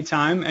video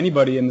anytime,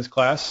 anybody in this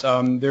class,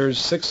 there's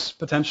 6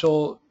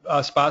 potential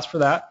spots for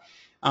that.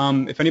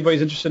 If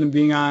anybody's interested in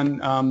being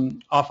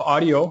on off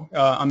audio,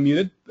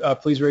 unmuted,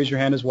 please raise your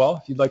hand as well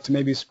if you'd like to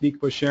maybe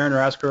speak with Sharon or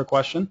ask her a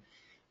question.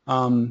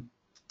 I'm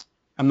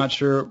not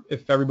sure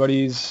if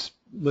everybody's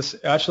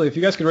listening. Actually, if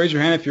you guys could raise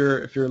your hand if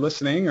you're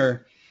listening,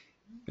 or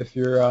if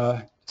you're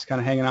just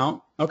kind of hanging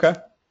out. Okay,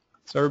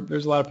 so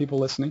there's a lot of people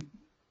listening.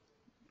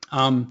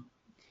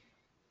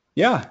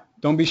 Yeah,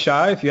 don't be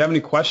shy. If you have any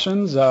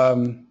questions,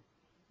 I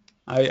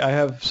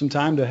have some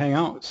time to hang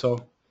out.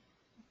 So.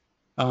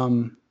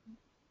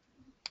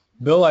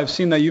 Bill, I've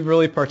seen that you've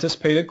really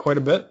participated quite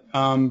a bit.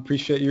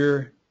 Appreciate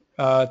your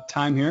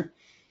time here.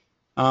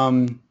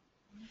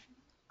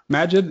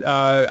 Majid,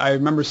 I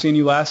remember seeing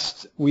you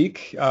last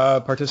week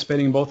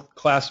participating in both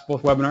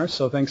webinars,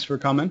 so thanks for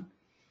coming.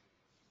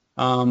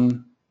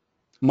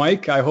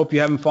 Mike, I hope you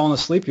haven't fallen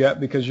asleep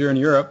yet because you're in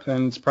Europe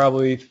and it's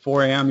probably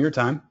 4 a.m. your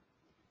time.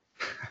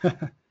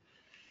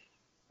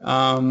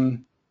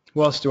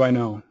 Who else do I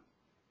know?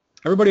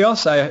 Everybody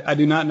else I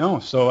do not know,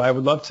 so I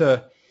would love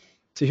to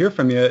hear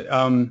from you.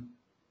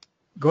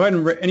 Go ahead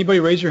and anybody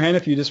raise your hand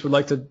if you just would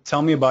like to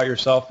tell me about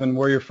yourself and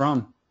where you're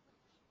from.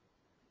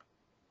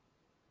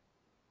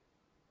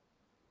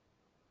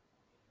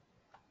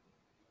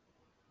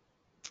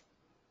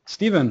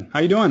 Stephen,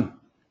 how you doing?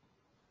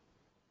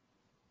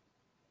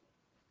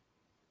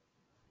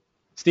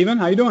 Stephen,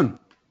 how you doing?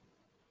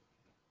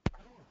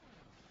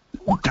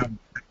 How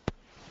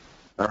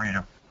are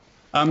you?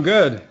 I'm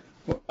good.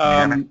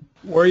 Where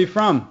are you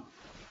from?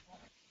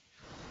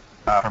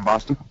 From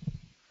Boston.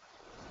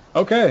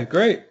 Okay,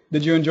 great.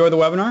 Did you enjoy the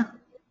webinar?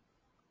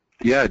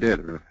 Yeah, I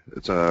did.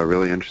 It's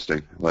really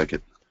interesting. I like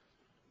it.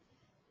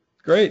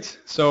 Great.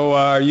 So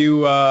are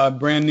you a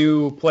brand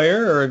new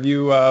player, or have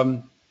you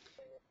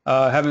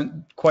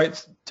haven't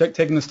quite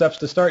taken the steps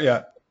to start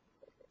yet?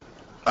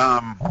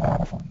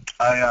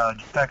 I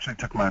just actually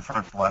took my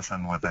first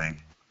lesson with a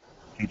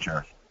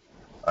teacher.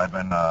 I've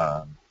been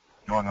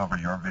going over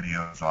your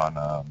videos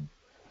on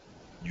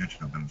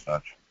YouTube and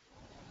such,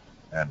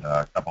 and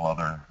a couple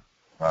other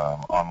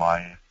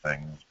online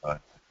things,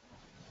 but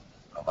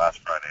last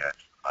Friday I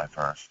took my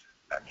first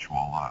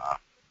actual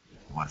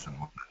lesson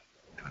with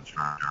an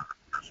instructor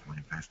personally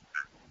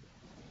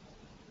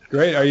face-to-face.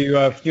 Great. Are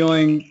you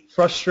feeling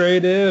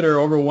frustrated or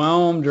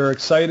overwhelmed or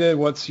excited?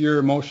 What's your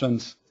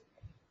emotions?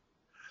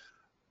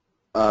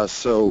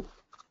 So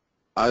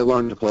I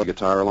learned to play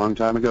guitar a long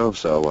time ago,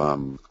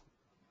 so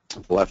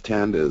the left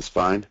hand is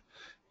fine.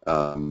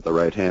 The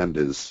right hand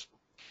is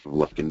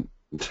looking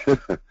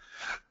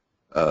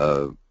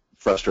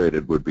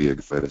frustrated would be a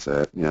good way to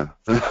say it, yeah.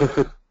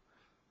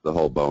 The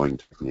whole bowing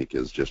technique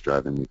is just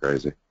driving me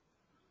crazy.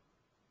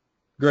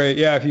 Great.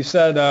 Yeah, if you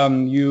said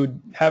you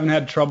haven't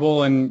had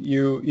trouble and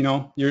you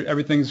know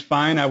everything's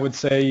fine, I would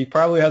say he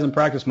probably hasn't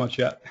practiced much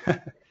yet.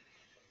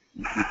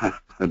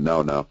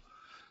 No.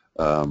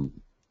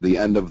 The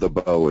end of the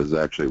bow is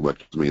actually what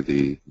gives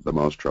me the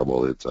most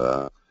trouble. It's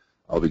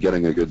I'll be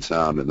getting a good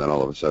sound, and then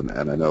all of a sudden,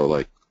 and I know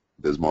like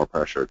there's more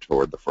pressure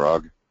toward the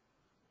frog,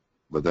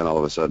 but then all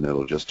of a sudden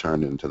it'll just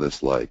turn into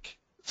this like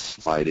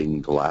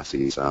sliding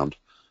glassy sound.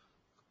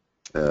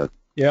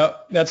 Yeah,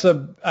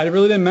 I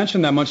really didn't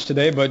mention that much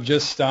today, but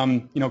just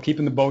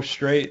keeping the bow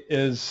straight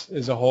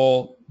is a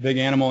whole big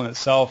animal in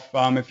itself.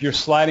 If you're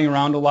sliding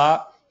around a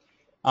lot,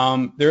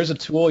 there's a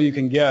tool you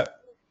can get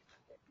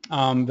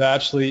that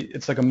actually,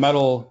 it's like a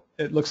metal,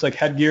 it looks like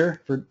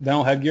headgear, for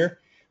dental headgear.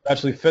 It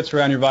actually fits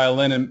around your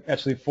violin and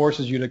actually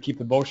forces you to keep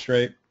the bow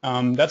straight.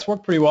 That's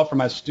worked pretty well for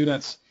my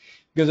students,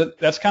 because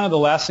that's kind of the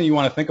last thing you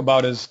want to think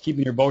about is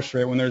keeping your bow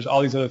straight when there's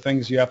all these other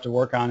things you have to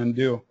work on and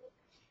do.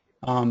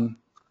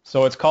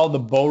 So it's called the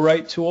Bow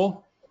Right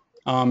tool.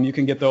 You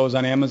can get those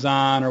on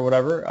Amazon or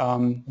whatever.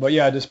 But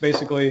yeah, just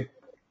basically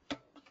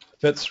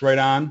fits right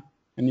on,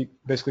 and you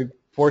basically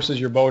forces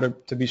your bow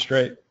to be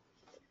straight.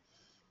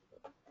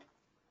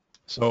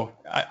 So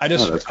I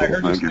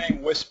heard you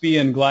saying wispy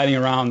and gliding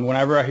around.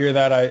 Whenever I hear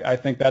that, I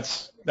think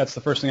that's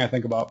the first thing I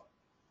think about.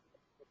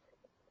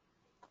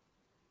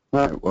 All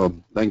right. Well,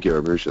 thank you. I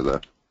appreciate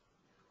that.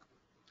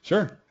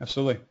 Sure.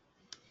 Absolutely.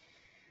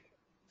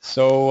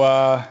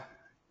 So,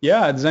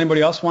 yeah, does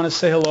anybody else want to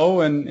say hello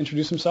and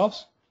introduce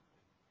themselves?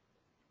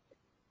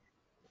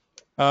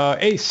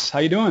 Ace, how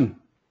you doing?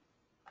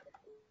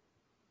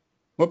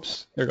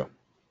 Whoops, there you go.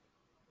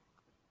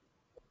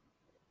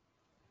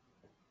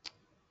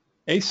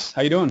 Ace,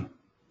 how you doing?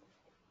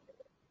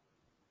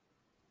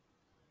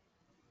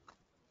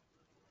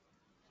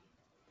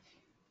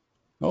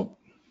 Oh,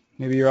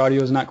 maybe your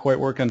audio is not quite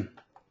working.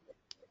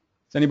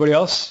 Does anybody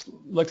else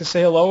like to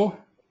say hello?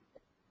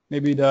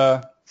 Maybe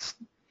to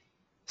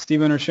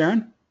Stephen or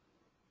Sharon?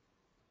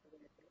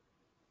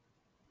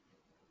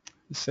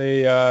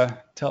 Say,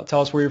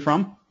 tell us where you're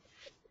from.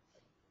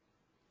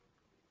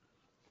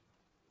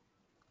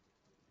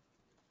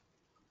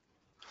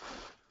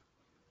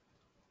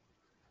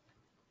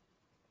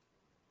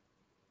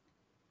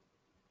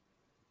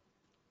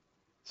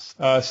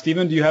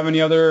 Stephen, do you have any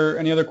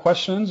other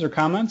questions or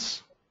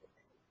comments?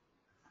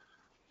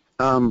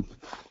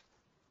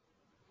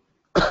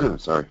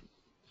 Sorry.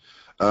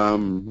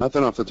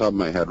 Nothing off the top of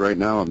my head right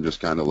now. I'm just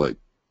kind of like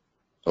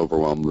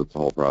overwhelmed with the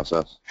whole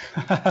process.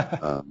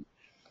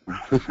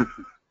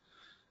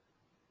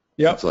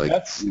 Yep, it's like,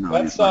 that's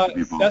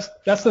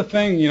the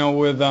thing,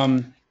 with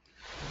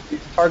these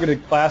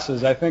targeted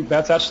classes. I think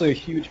that's actually a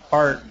huge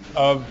part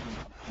of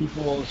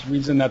people's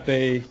reason that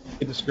they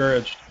get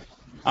discouraged.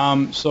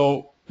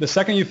 So the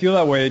second you feel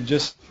that way,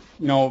 just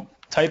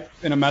type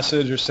in a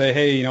message or say,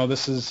 hey,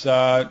 this is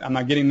I'm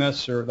not getting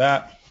this or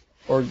that,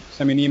 or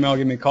send me an email,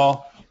 give me a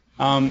call.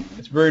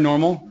 It's very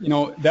normal.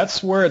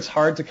 That's where it's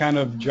hard to kind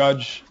of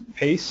judge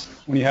pace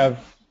when you have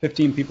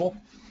 15 people.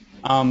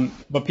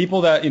 But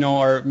people that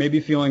are maybe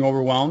feeling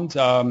overwhelmed,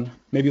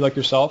 maybe like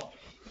yourself,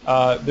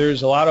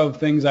 there's a lot of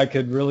things I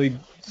could really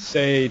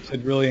say to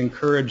really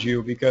encourage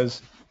you,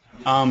 because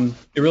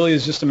it really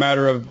is just a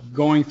matter of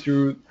going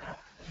through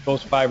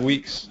those 5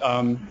 weeks.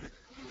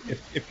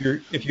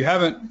 If you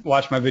haven't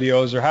watched my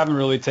videos or haven't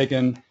really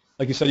taken,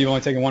 like you said, you've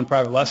only taken one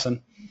private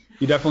lesson,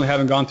 you definitely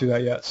haven't gone through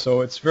that yet.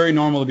 So it's very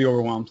normal to be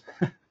overwhelmed.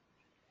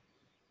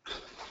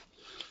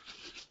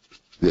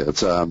 Yeah,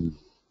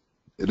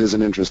 it is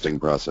an interesting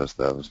process,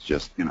 though. It's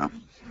just, like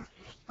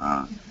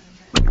a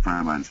friend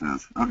of mine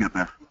says, I'll get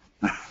there.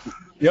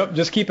 Yep,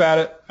 just keep at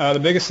it. The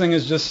biggest thing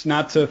is just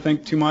not to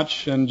think too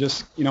much and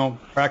just,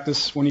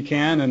 practice when you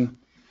can. And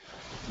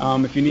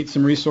if you need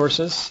some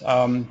resources,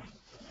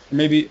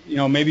 maybe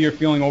you're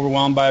feeling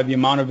overwhelmed by the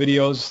amount of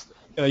videos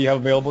you have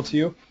available to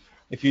you.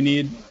 If you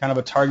need kind of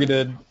a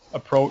targeted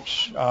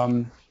approach,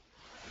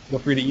 feel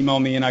free to email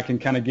me and I can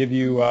kind of give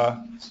you,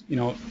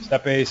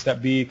 step A,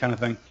 step B kind of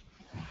thing.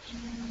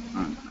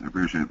 I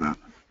appreciate that.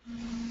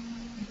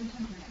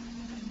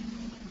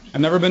 I've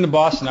never been to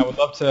Boston. I would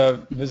love to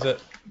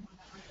visit.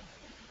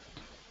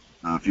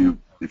 If you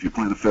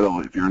play the fiddle,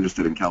 if you're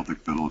interested in Celtic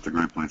fiddle, it's a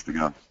great place to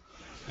go.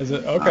 Is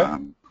it? Okay,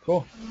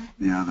 cool.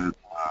 Yeah, there's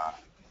a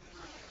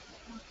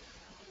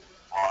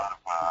lot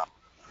of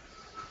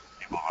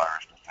people of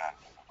Irish descent,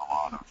 a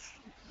lot of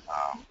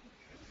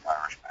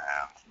Irish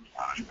bands,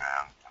 Scottish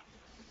bands.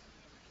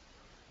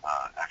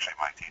 Actually,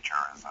 my teacher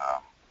is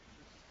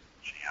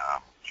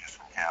she's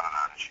from Canada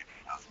and she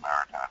does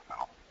maritime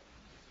fiddle.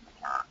 It's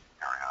her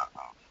area of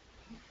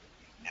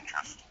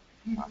interest.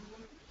 There's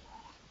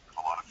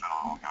a lot of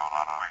fiddle going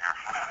on over here.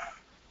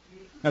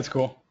 That's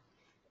cool.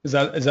 Is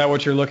that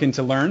what you're looking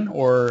to learn,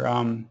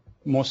 or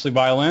mostly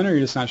violin, or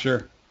you're just not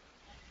sure?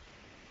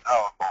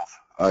 Oh, both.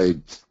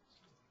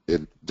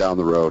 Down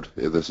the road,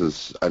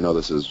 I know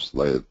this is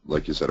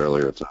like you said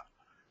earlier, it's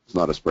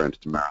not a sprint,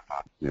 it's a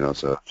marathon,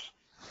 so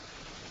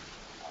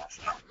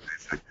Start with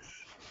basics,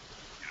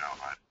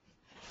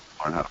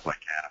 I learn how to play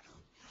canon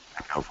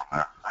and go from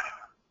there.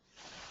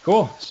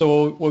 Cool.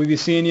 So will we be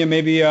seeing you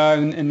maybe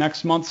in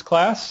next month's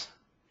class?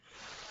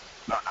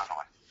 No,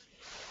 definitely.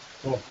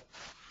 Cool.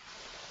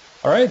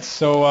 All right.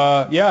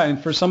 So yeah,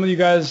 and for some of you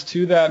guys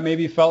too that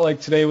maybe felt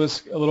like today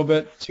was a little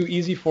bit too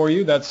easy for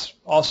you, that's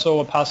also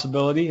a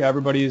possibility.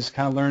 Everybody's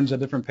kind of learns at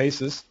different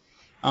paces.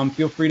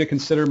 Feel free to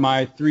consider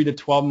my 3 to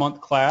 12 month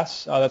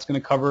class. That's going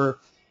to cover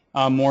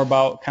more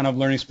about kind of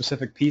learning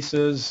specific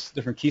pieces,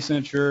 different key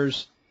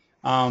signatures.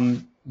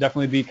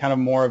 Definitely be kind of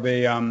more of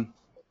a,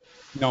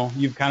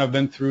 you've kind of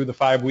been through the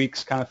 5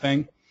 weeks kind of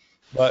thing,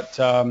 but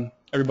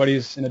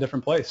everybody's in a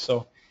different place.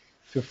 So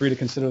feel free to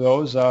consider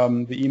those.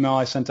 The email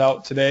I sent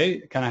out today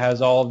kind of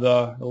has all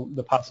of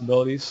the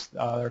possibilities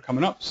that are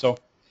coming up. So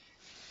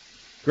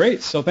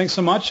great. So thanks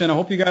so much, and I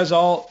hope you guys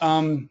all,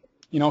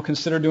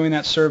 consider doing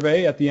that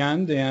survey at the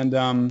end, and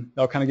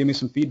that'll kind of give me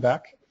some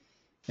feedback.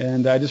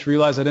 And I just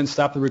realized I didn't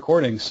stop the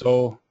recording,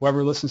 so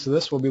whoever listens to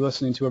this will be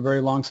listening to a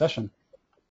very long session.